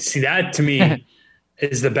 See, that to me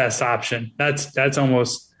is the best option. That's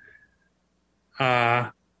almost,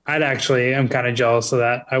 I'm kind of jealous of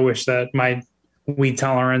that. I wish that my weed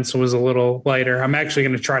tolerance was a little lighter. I'm actually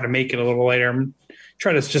going to try to make it a little lighter. I'm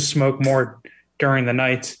try to just smoke more during the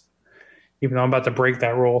night, even though I'm about to break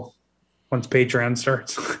that rule once Patreon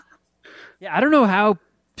starts. Yeah, I don't know how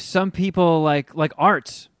some people like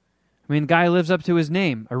Arts. I mean, the guy lives up to his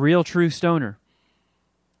name, a real true stoner.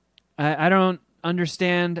 I don't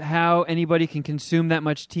understand how anybody can consume that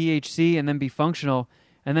much THC and then be functional.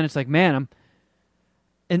 And then it's like, man,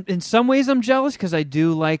 in some ways I'm jealous because I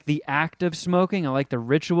do like the act of smoking. I like the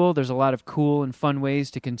ritual. There's a lot of cool and fun ways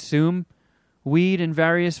to consume weed and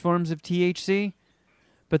various forms of THC.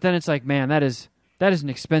 But then it's like, man, that is an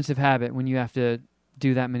expensive habit when you have to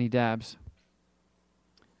do that many dabs.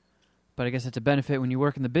 But I guess it's a benefit when you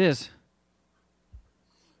work in the biz.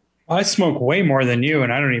 I smoke way more than you,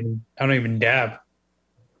 and I don't even dab.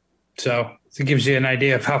 So it gives you an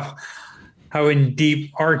idea of how in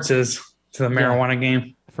deep Arts is to the marijuana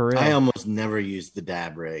game. For real. I almost never used the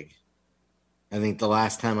dab rig. I think the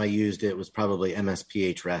last time I used it was probably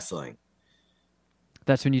MSPH Wrestling.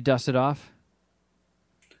 That's when you dust it off?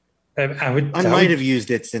 I might have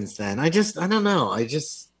used it since then. I don't know.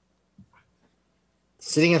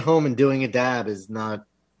 Sitting at home and doing a dab is not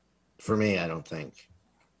for me, I don't think.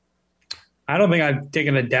 I don't think I've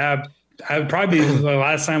taken a dab. I probably the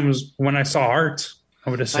last time was when I saw Arts, I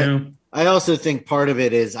would assume. I also think part of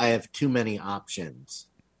it is I have too many options.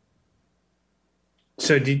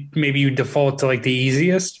 So maybe you default to like the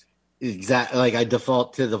easiest? Exactly. Like I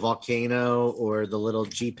default to the Volcano or the little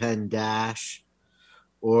G-Pen Dash,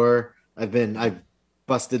 or I've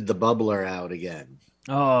busted the bubbler out again.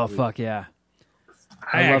 Oh, fuck yeah.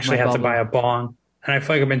 I actually have to buy a bong. And I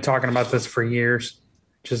feel like I've been talking about this for years.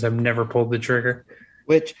 Just I've never pulled the trigger.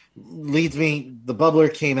 Which leads me, the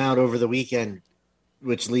bubbler came out over the weekend,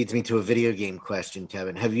 which leads me to a video game question,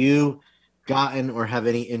 Kevin. Have you gotten or have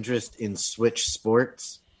any interest in Switch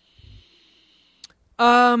Sports?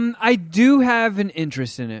 I do have an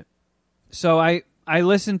interest in it. So I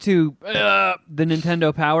listen to the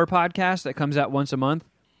Nintendo Power podcast that comes out once a month.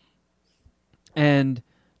 And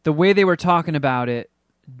the way they were talking about it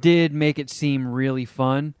did make it seem really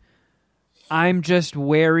fun. I'm just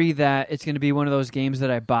wary that it's going to be one of those games that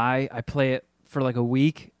I buy, I play it for like a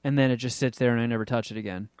week, and then it just sits there and I never touch it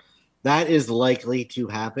again. That is likely to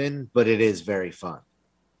happen, but it is very fun.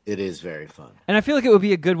 It is very fun. And I feel like it would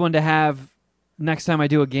be a good one to have next time I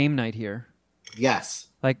do a game night here. Yes.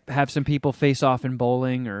 Like have some people face off in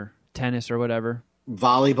bowling or tennis or whatever.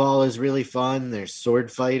 Volleyball is really fun. There's sword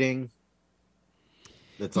fighting.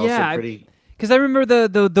 That's also pretty... Because I remember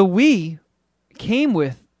the Wii came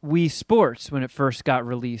with Wii Sports when it first got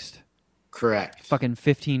released. Correct. Fucking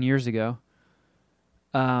 15 years ago.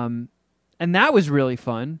 And that was really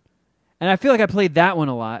fun. And I feel like I played that one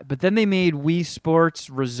a lot. But then they made Wii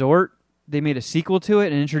Sports Resort. They made a sequel to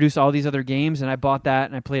it and introduced all these other games. And I bought that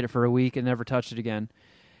and I played it for a week and never touched it again.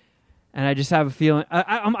 And I just have a feeling...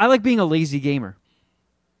 I like being a lazy gamer.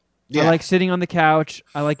 Yeah. I like sitting on the couch.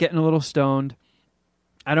 I like getting a little stoned.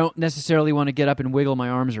 I don't necessarily want to get up and wiggle my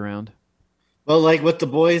arms around. Well, like what the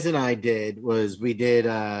boys and I did was we did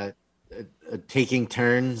taking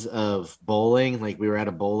turns of bowling. Like we were at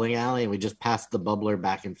a bowling alley and we just passed the bubbler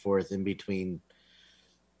back and forth in between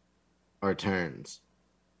our turns.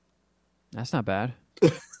 That's not bad.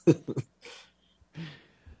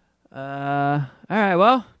 All right,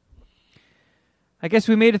 well, I guess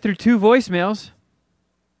we made it through 2 voicemails.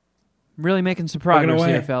 I'm really making some progress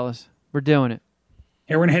here, fellas. We're doing it.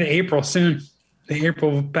 Yeah, we're going to hit April soon. The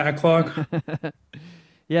April backlog.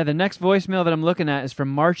 Yeah, the next voicemail that I'm looking at is from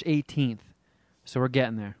March 18th. So we're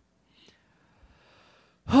getting there.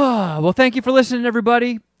 Well, thank you for listening,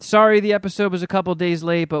 everybody. Sorry the episode was a couple days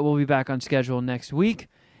late, but we'll be back on schedule next week.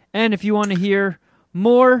 And if you want to hear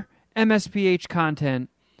more MSPH content,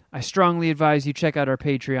 I strongly advise you check out our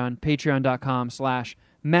Patreon,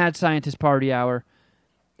 patreon.com/Mad Scientist Party Hour.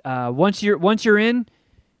 Once you're in,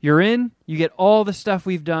 you're in. You get all the stuff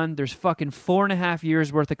we've done. There's fucking 4.5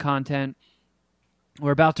 years worth of content.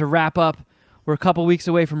 We're about to wrap up. We're a couple weeks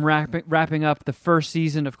away from wrapping up the first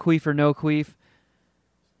season of Queef or No Queef.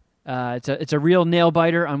 It's a real nail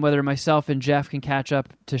biter on whether myself and Jeff can catch up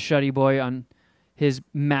to Shuddy Boy on his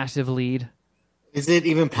massive lead. Is it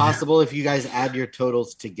even possible if you guys add your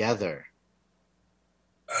totals together?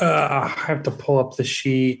 I have to pull up the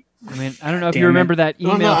sheet. I mean, I don't know if you remember that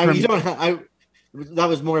email. That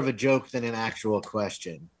was more of a joke than an actual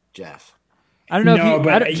question, Jeff. I don't know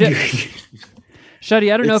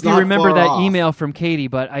Shuddy, I don't know if you remember that email from Katie,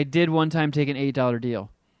 but I did one time take an $8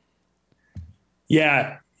 deal.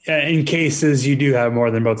 Yeah, in cases you do have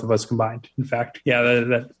more than both of us combined. In fact, yeah,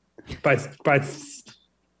 that by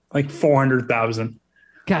like 400,000.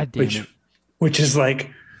 God damn it! Which is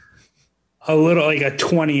like a little like a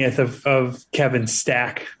 20th of Kevin's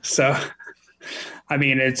stack. So, I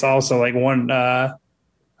mean, it's also like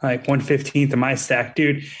 1/15 of my stack,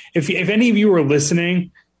 dude. If any of you were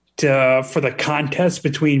listening for the contest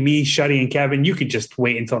between me, Shuddy, and Kevin, you could just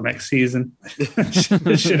wait until next season.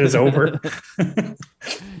 This shit is over.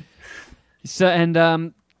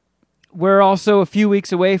 We're also a few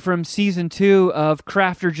weeks away from season 2 of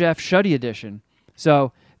Crafter Jeff Shuddy Edition.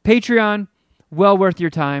 So Patreon, well worth your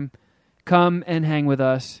time. Come and hang with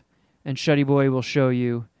us, and Shuddy Boy will show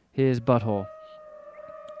you his butthole.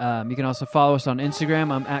 You can also follow us on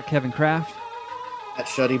Instagram. I'm at Kevin Kraft. At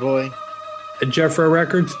Shuddy Boy. At Jeffro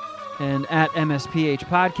Records. And at MSPH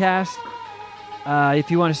Podcast.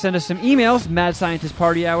 If you want to send us some emails,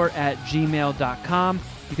 madscientistpartyhour@gmail.com.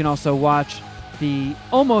 You can also watch the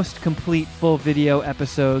almost complete full video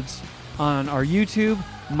episodes on our YouTube,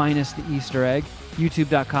 minus the Easter egg,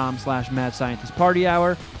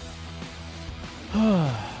 youtube.com/madscientistpartyhour.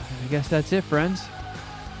 I guess that's it, friends.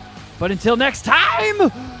 But until next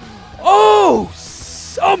time, oh,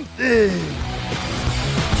 something!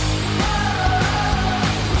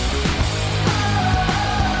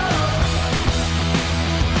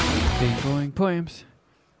 Bing boing poems.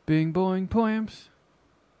 Bing boing poems.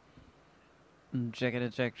 Check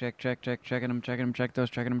those, checking them.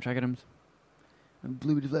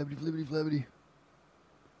 Flibbity flabbity flibbity flabbity.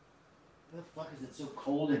 Why the fuck is it so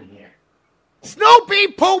cold in here?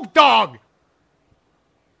 Snoopy Poop Dog!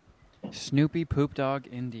 Snoopy Poop Dog,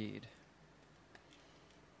 indeed.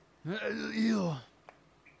 Ew.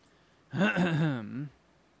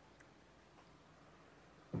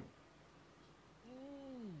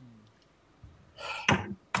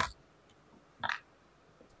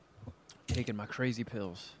 Taking my crazy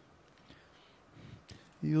pills.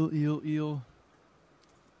 Eel.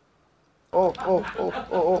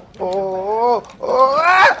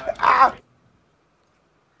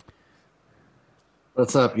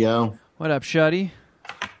 What's up, yo? What up, Shuddy?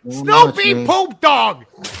 Snoopy Poop Dog!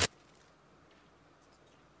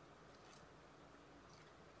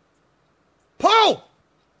 Poop!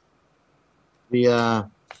 The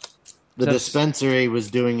dispensary was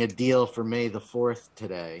doing a deal for May the 4th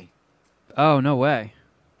today. Oh, no way.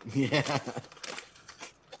 Yeah.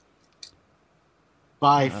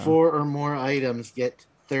 Buy 4 or more items, get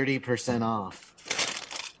 30% off.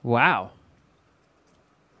 Wow.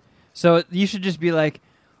 So you should just be like,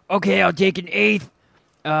 okay, I'll take an 1/8,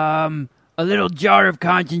 a little jar of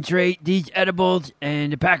concentrate, these edibles,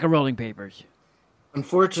 and a pack of rolling papers.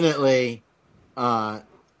 Unfortunately,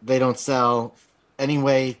 they don't sell any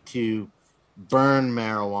way to burn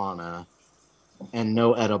marijuana and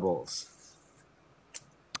no edibles.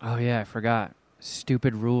 Oh, yeah, I forgot.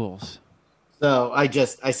 Stupid rules. So I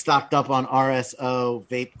stocked up on RSO,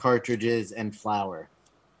 vape cartridges, and flour.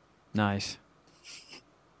 Nice.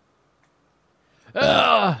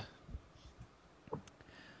 This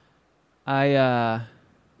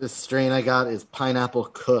strain I got is Pineapple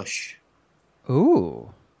Kush.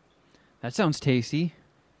 Ooh. That sounds tasty.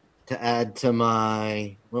 To add to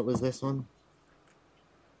my, what was this one?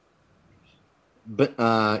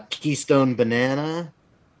 Keystone Banana.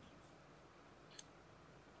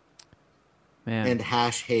 Man. And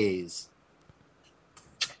Hash Haze.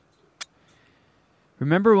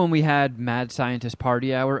 Remember when we had Mad Scientist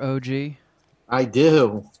Party Hour, OG? I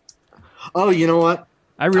do. Oh, you know what?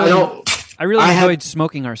 I really I have- enjoyed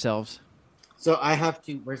smoking ourselves. So I have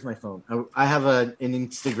to. Where's my phone? I have an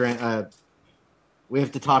Instagram. We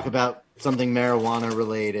have to talk about something marijuana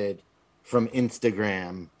related from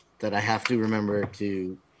Instagram that I have to remember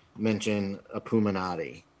to mention a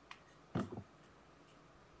Puminati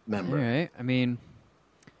member. All right. I mean,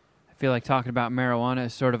 I feel like talking about marijuana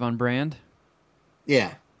is sort of on brand.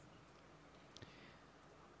 Yeah.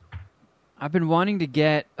 I've been wanting to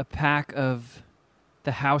get a pack of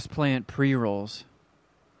the houseplant pre-rolls.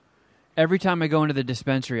 Every time I go into the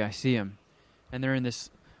dispensary, I see them. And they're in this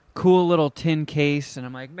cool little tin case. And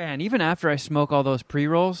I'm like, man, even after I smoke all those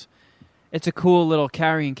pre-rolls, it's a cool little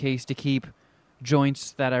carrying case to keep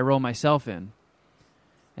joints that I roll myself in.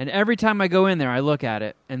 And every time I go in there, I look at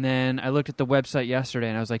it. And then I looked at the website yesterday,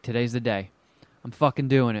 and I was like, today's the day. I'm fucking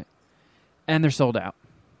doing it. And they're sold out.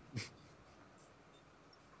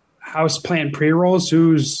 Houseplant pre-rolls?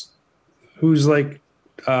 Who's like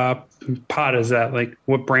pot is that? Like,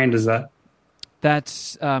 what brand is that? That's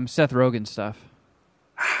Seth Rogen stuff.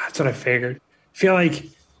 That's what I figured. I feel like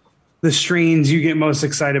the strains you get most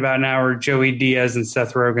excited about now are Joey Diaz and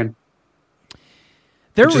Seth Rogen.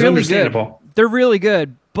 They're which is really understandable. good. They're really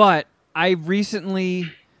good, but I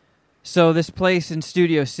recently... So this place in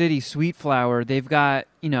Studio City, Sweet Flower, they've got,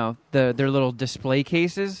 their little display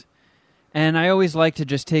cases. And I always like to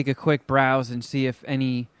just take a quick browse and see if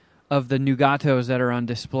any of the Nugatos that are on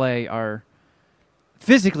display are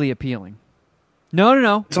physically appealing.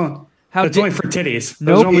 No. It's only for titties.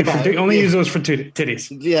 Nope. Only use those for titties.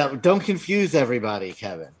 Yeah, don't confuse everybody,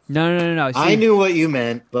 Kevin. No. See, I knew what you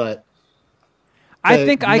meant, but I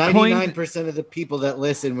think I coined 99% of the people that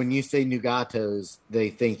listen when you say Nugatos, they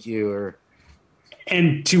think you are.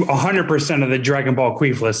 And to 100% of the Dragon Ball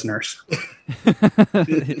Queef listeners.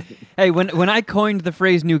 Hey, when I coined the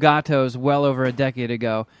phrase Nugatos well over a decade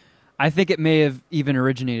ago, I think it may have even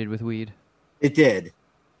originated with weed. It did.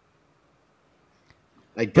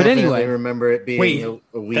 I definitely anyway, remember it being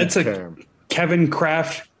a weed that's term. A Kevin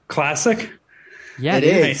Kraft classic? Yeah, it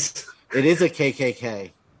is. Nice. It is a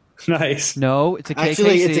KKK. Nice. No, it's a KKC.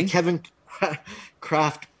 Actually, it's a Kevin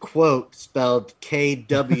Kraft quote spelled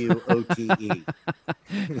KWOTE.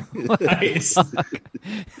 Nice.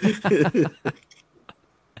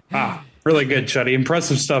 Wow, really good, Chuddy.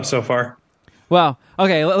 Impressive stuff so far. Well,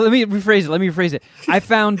 okay, let me rephrase it. I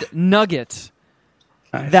found nuggets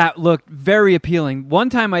that looked very appealing. One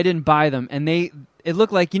time I didn't buy them, and it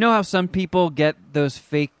looked like, how some people get those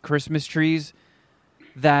fake Christmas trees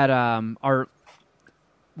that are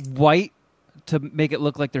white to make it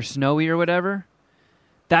look like they're snowy or whatever?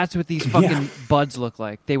 That's what these fucking buds look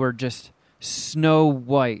like. They were just snow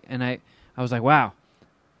white, and I was like, wow,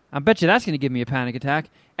 I bet you that's going to give me a panic attack.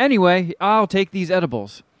 Anyway, I'll take these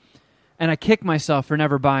edibles. And I kick myself for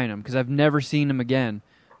never buying them because I've never seen them again.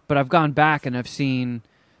 But I've gone back and I've seen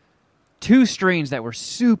 2 strains that were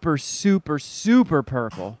super, super, super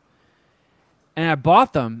purple. And I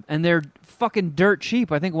bought them, and they're fucking dirt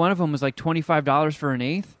cheap. I think one of them was like $25 for an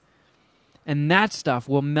eighth. And that stuff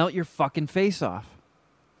will melt your fucking face off.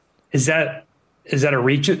 Is that a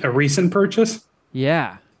recent purchase?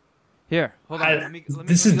 Yeah. Here, hold on.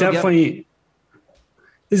 This is definitely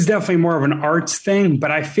more of an arts thing,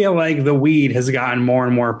 but I feel like the weed has gotten more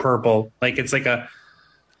and more purple. Like it's like a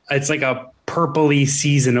purpley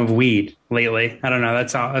season of weed lately. I don't know.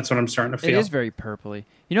 That's what I'm starting to feel. It is very purpley.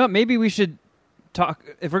 You know what? Maybe we should talk,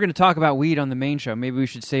 if we're going to talk about weed on the main show, maybe we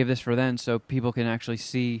should save this for then so people can actually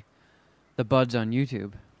see the buds on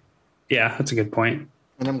YouTube. Yeah, that's a good point.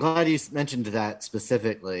 And I'm glad you mentioned that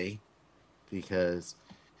specifically because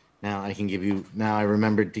now I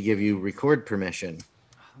remembered to give you record permission.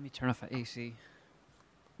 Let me turn off the AC.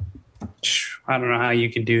 I don't know how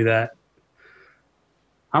you can do that.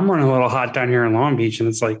 I'm running a little hot down here in Long Beach, and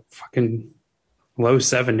it's like fucking low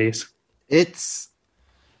 70s. It's...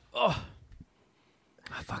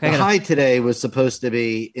 Fuck, the high today was supposed to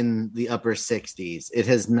be in the upper 60s. It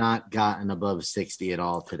has not gotten above 60 at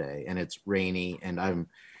all today, and it's rainy, and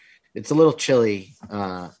it's a little chilly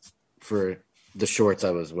for the shorts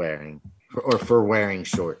I was wearing, or for wearing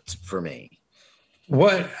shorts for me.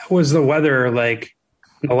 What was the weather like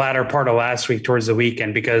the latter part of last week towards the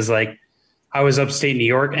weekend? Because like I was upstate New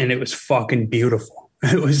York and it was fucking beautiful.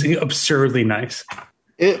 It was absurdly nice.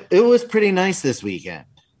 It was pretty nice this weekend.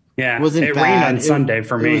 Yeah, it wasn't it bad. rained on Sunday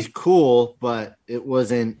for me. It was cool, but it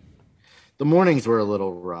wasn't. The mornings were a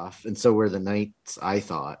little rough, and so were the nights, I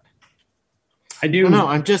thought. I do. No,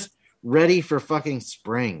 I'm just ready for fucking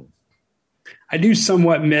spring. I do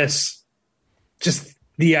somewhat miss just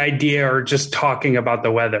the idea or just talking about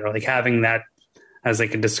the weather, like having that as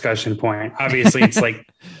like a discussion point. Obviously, it's like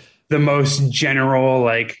the most general,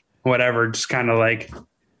 like whatever, just kind of like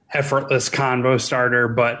effortless convo starter.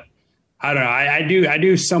 But I don't know. I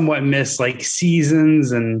do somewhat miss like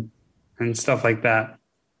seasons and stuff like that.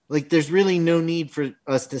 Like, there's really no need for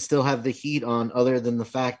us to still have the heat on, other than the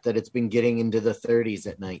fact that it's been getting into the 30s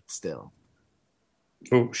at night still.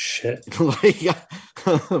 Oh shit!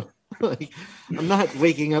 Like, I'm not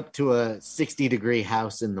waking up to a 60-degree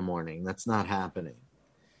house in the morning. That's not happening.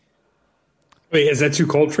 Wait, is that too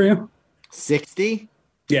cold for you? 60?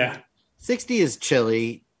 Yeah. 60 is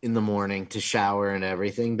chilly in the morning to shower and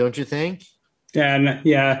everything, don't you think?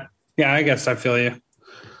 Yeah. I guess I feel you.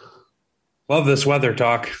 Love this weather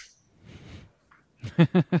talk.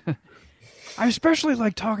 I especially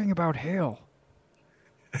like talking about hail.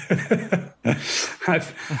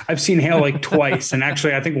 I've seen hail like twice, and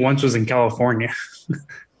actually, I think once was in California.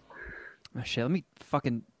 Oh, shit, let me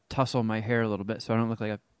fucking tussle my hair a little bit so I don't look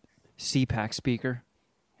like a CPAC speaker.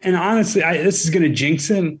 And honestly, this is going to jinx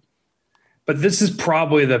him, but this is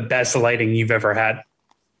probably the best lighting you've ever had.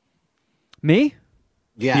 Me?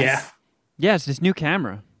 Yes. Yeah, it's this new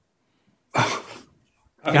camera. Oh,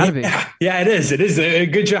 Gotta be. Yeah, it is. It is a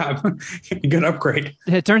good job. Good upgrade.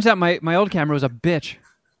 It turns out my old camera was a bitch.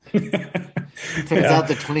 Turns out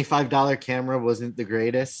the $25 camera wasn't the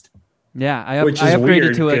greatest. Yeah, I Which is upgraded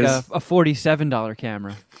weird, to like a 'cause- $47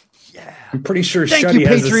 camera. I'm pretty sure Thank Shuddy you,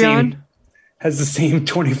 has Patreon. has the same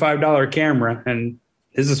 $25 camera, and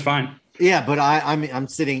his is fine. Yeah, but I'm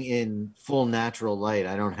sitting in full natural light.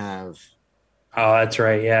 I don't have. Oh, that's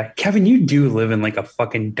right. Yeah, Kevin, you do live in like a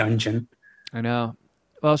fucking dungeon. I know.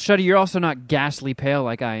 Well, Shuddy, you're also not ghastly pale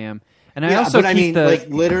like I am. And I Yeah, also but I keep mean, like,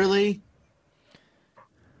 literally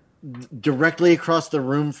directly across the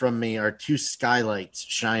room from me are two skylights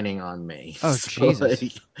shining on me. Oh, Jesus.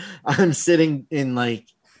 like, I'm sitting in like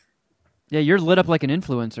Yeah, you're lit up like an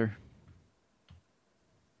influencer.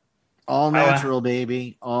 all natural,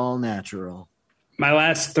 baby, all natural. My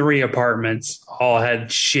last 3 apartments all had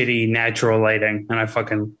shitty natural lighting, and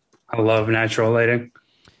I love natural lighting.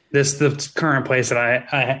 The current place that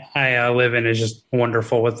I live in is just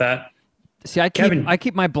wonderful with that. See, I Kevin.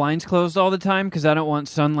 keep my blinds closed all the time because I don't want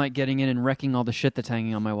sunlight getting in and wrecking all the shit that's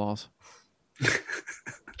hanging on my walls.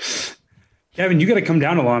 Kevin, you got to come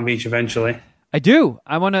down to Long Beach eventually. I do.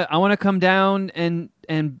 I wanna come down and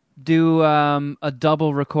do a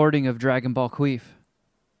double recording of Dragon Ball Queef.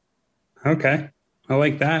 Okay, I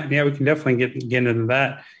like that. Yeah, we can definitely get into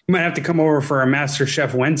that. You might have to come over for a Master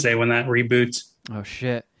Chef Wednesday when that reboots. Oh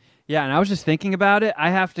shit. Yeah, and I was just thinking about it.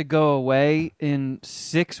 I have to go away in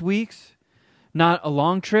 6 weeks. Not a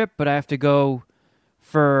long trip, but I have to go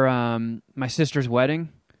for my sister's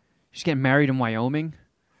wedding. She's getting married in Wyoming.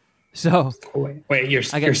 So Wait, your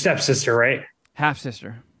stepsister, right? half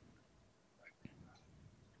sister.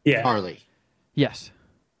 Yeah. Harley. Yes.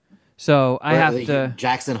 So I have Like, to.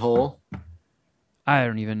 Jackson Hole. I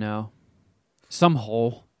don't even know. Some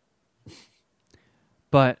hole.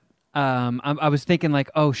 But I was thinking like,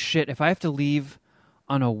 oh shit, if I have to leave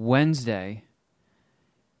on a Wednesday,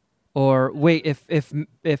 or wait, if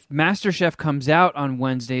MasterChef comes out on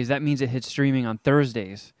Wednesdays, that means it hits streaming on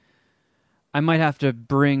Thursdays. I might have to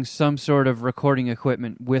bring some sort of recording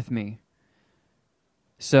equipment with me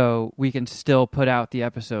so we can still put out the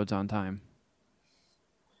episodes on time.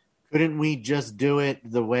 Couldn't we just do it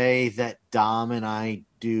the way that Dom and I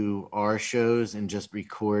do our shows and just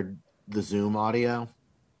record the Zoom audio?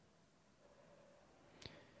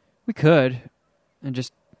 We could, and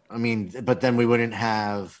just I mean, but then we wouldn't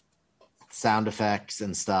have sound effects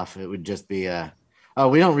and stuff. It would just be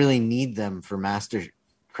we don't really need them for Master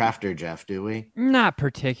Crafter, Jeff, do we? not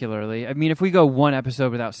particularly. I mean, if we go one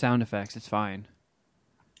episode without sound effects, it's fine.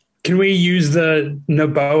 Can we use the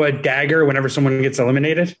Naboa dagger whenever someone gets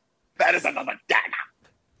eliminated? That is another dagger.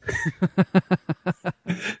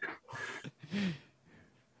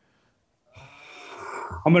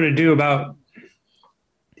 I'm going to do about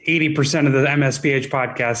 80% of the MSPH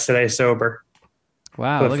podcast today sober.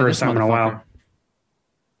 Wow, For the look at first this time in a while. motherfucker.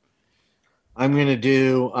 I'm going to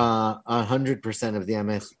do 100% of the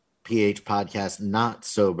MSPH podcast not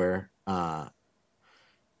sober. God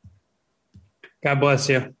bless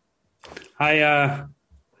you. I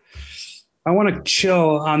want to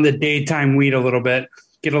chill on the daytime weed a little bit,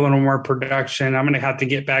 get a little more production. I'm going to have to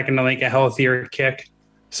get back into like a healthier kick.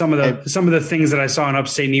 Some of the things that I saw in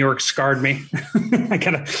upstate New York scarred me. I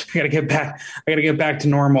gotta get back. I gotta get back to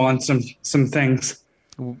normal on some things.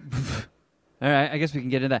 All right, I guess we can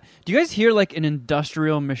get into that. Do you guys hear like an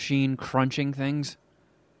industrial machine crunching things?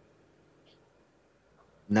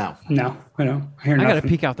 No. No, I know. I hear I nothing. gotta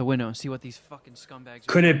peek out the window and see what these fucking scumbags are.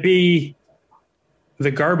 Could it be The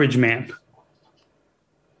Garbage Man.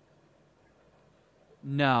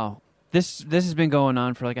 No. This has been going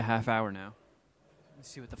on for like a half hour now. Let's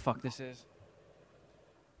see what the fuck this is.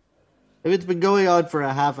 If it's been going on for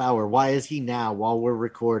a half hour, why is he now, while we're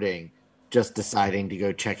recording, just deciding to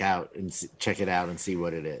go check it out and see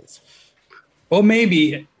what it is? Well,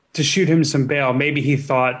 maybe to shoot him some bail. Maybe he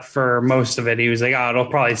thought for most of it, he was like, "Oh, it'll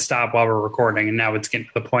probably stop while we're recording." And now it's getting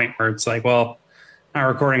to the point where it's like, well, not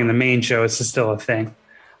recording in the main show. It's still a thing.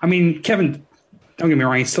 I mean, Kevin, don't get me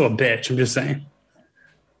wrong. He's still a bitch. I'm just saying.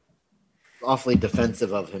 Awfully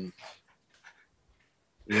defensive of him.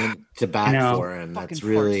 You went to bat for him. Fucking That's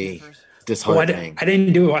really fart sniffers. disheartening. I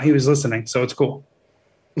didn't do it while he was listening, so it's cool.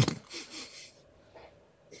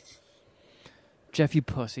 Jeff, you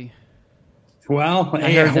pussy. Well,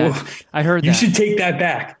 I heard that. I heard you that. should take that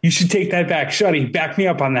back. You should take that back. Shuddy, back me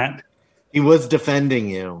up on that. He was defending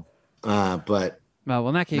you, but Well,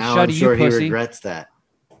 in that case, now Shuddy, I'm sure you he pussy. regrets that.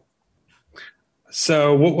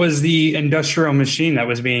 So what was the industrial machine that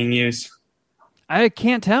was being used? I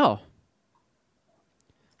can't tell.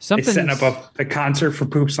 They Something setting up a concert for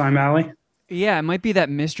Poop Slime Alley? Yeah, it might be that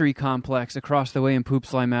mystery complex across the way in Poop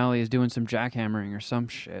Slime Alley is doing some jackhammering or some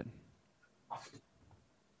shit.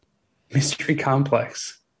 Mystery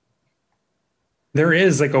complex. There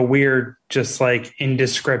is like a weird, just like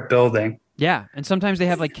indescript building. Yeah, and sometimes they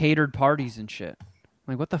have like catered parties and shit.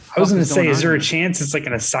 Like, what the fuck? I was going to is say, going is on there a here? chance it's like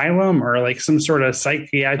an asylum or like some sort of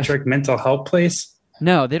psychiatric mental health place?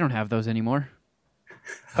 No, they don't have those anymore.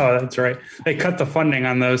 Oh, that's right. They cut the funding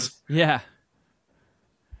on those. Yeah.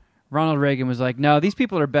 Ronald Reagan was like, no, these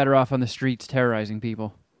people are better off on the streets terrorizing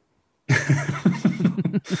people.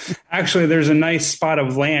 Actually, there's a nice spot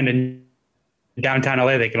of land in downtown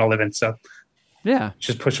LA they can all live in. So Yeah.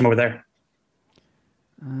 just push them over there.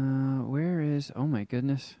 Where is... Oh, my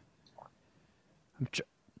goodness.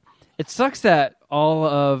 It sucks that all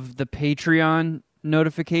of the Patreon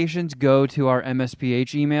notifications go to our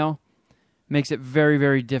MSPH email. Makes it very,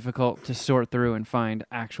 very difficult to sort through and find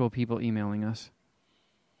actual people emailing us.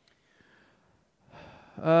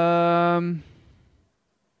 I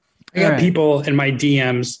got All right. people in my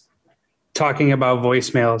DMs talking about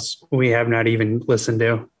voicemails we have not even listened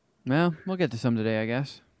to. Well, we'll get to some today, I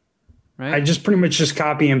guess. Right? I just pretty much just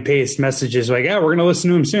copy and paste messages like, yeah, we're going to listen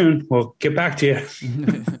to them soon. We'll get back to you.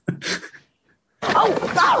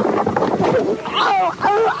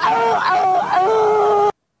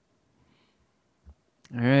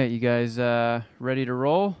 All right, you guys ready to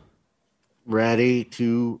roll? Ready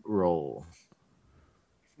to roll.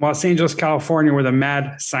 Los Angeles, California, we're the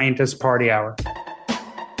Mad Scientist Party Hour.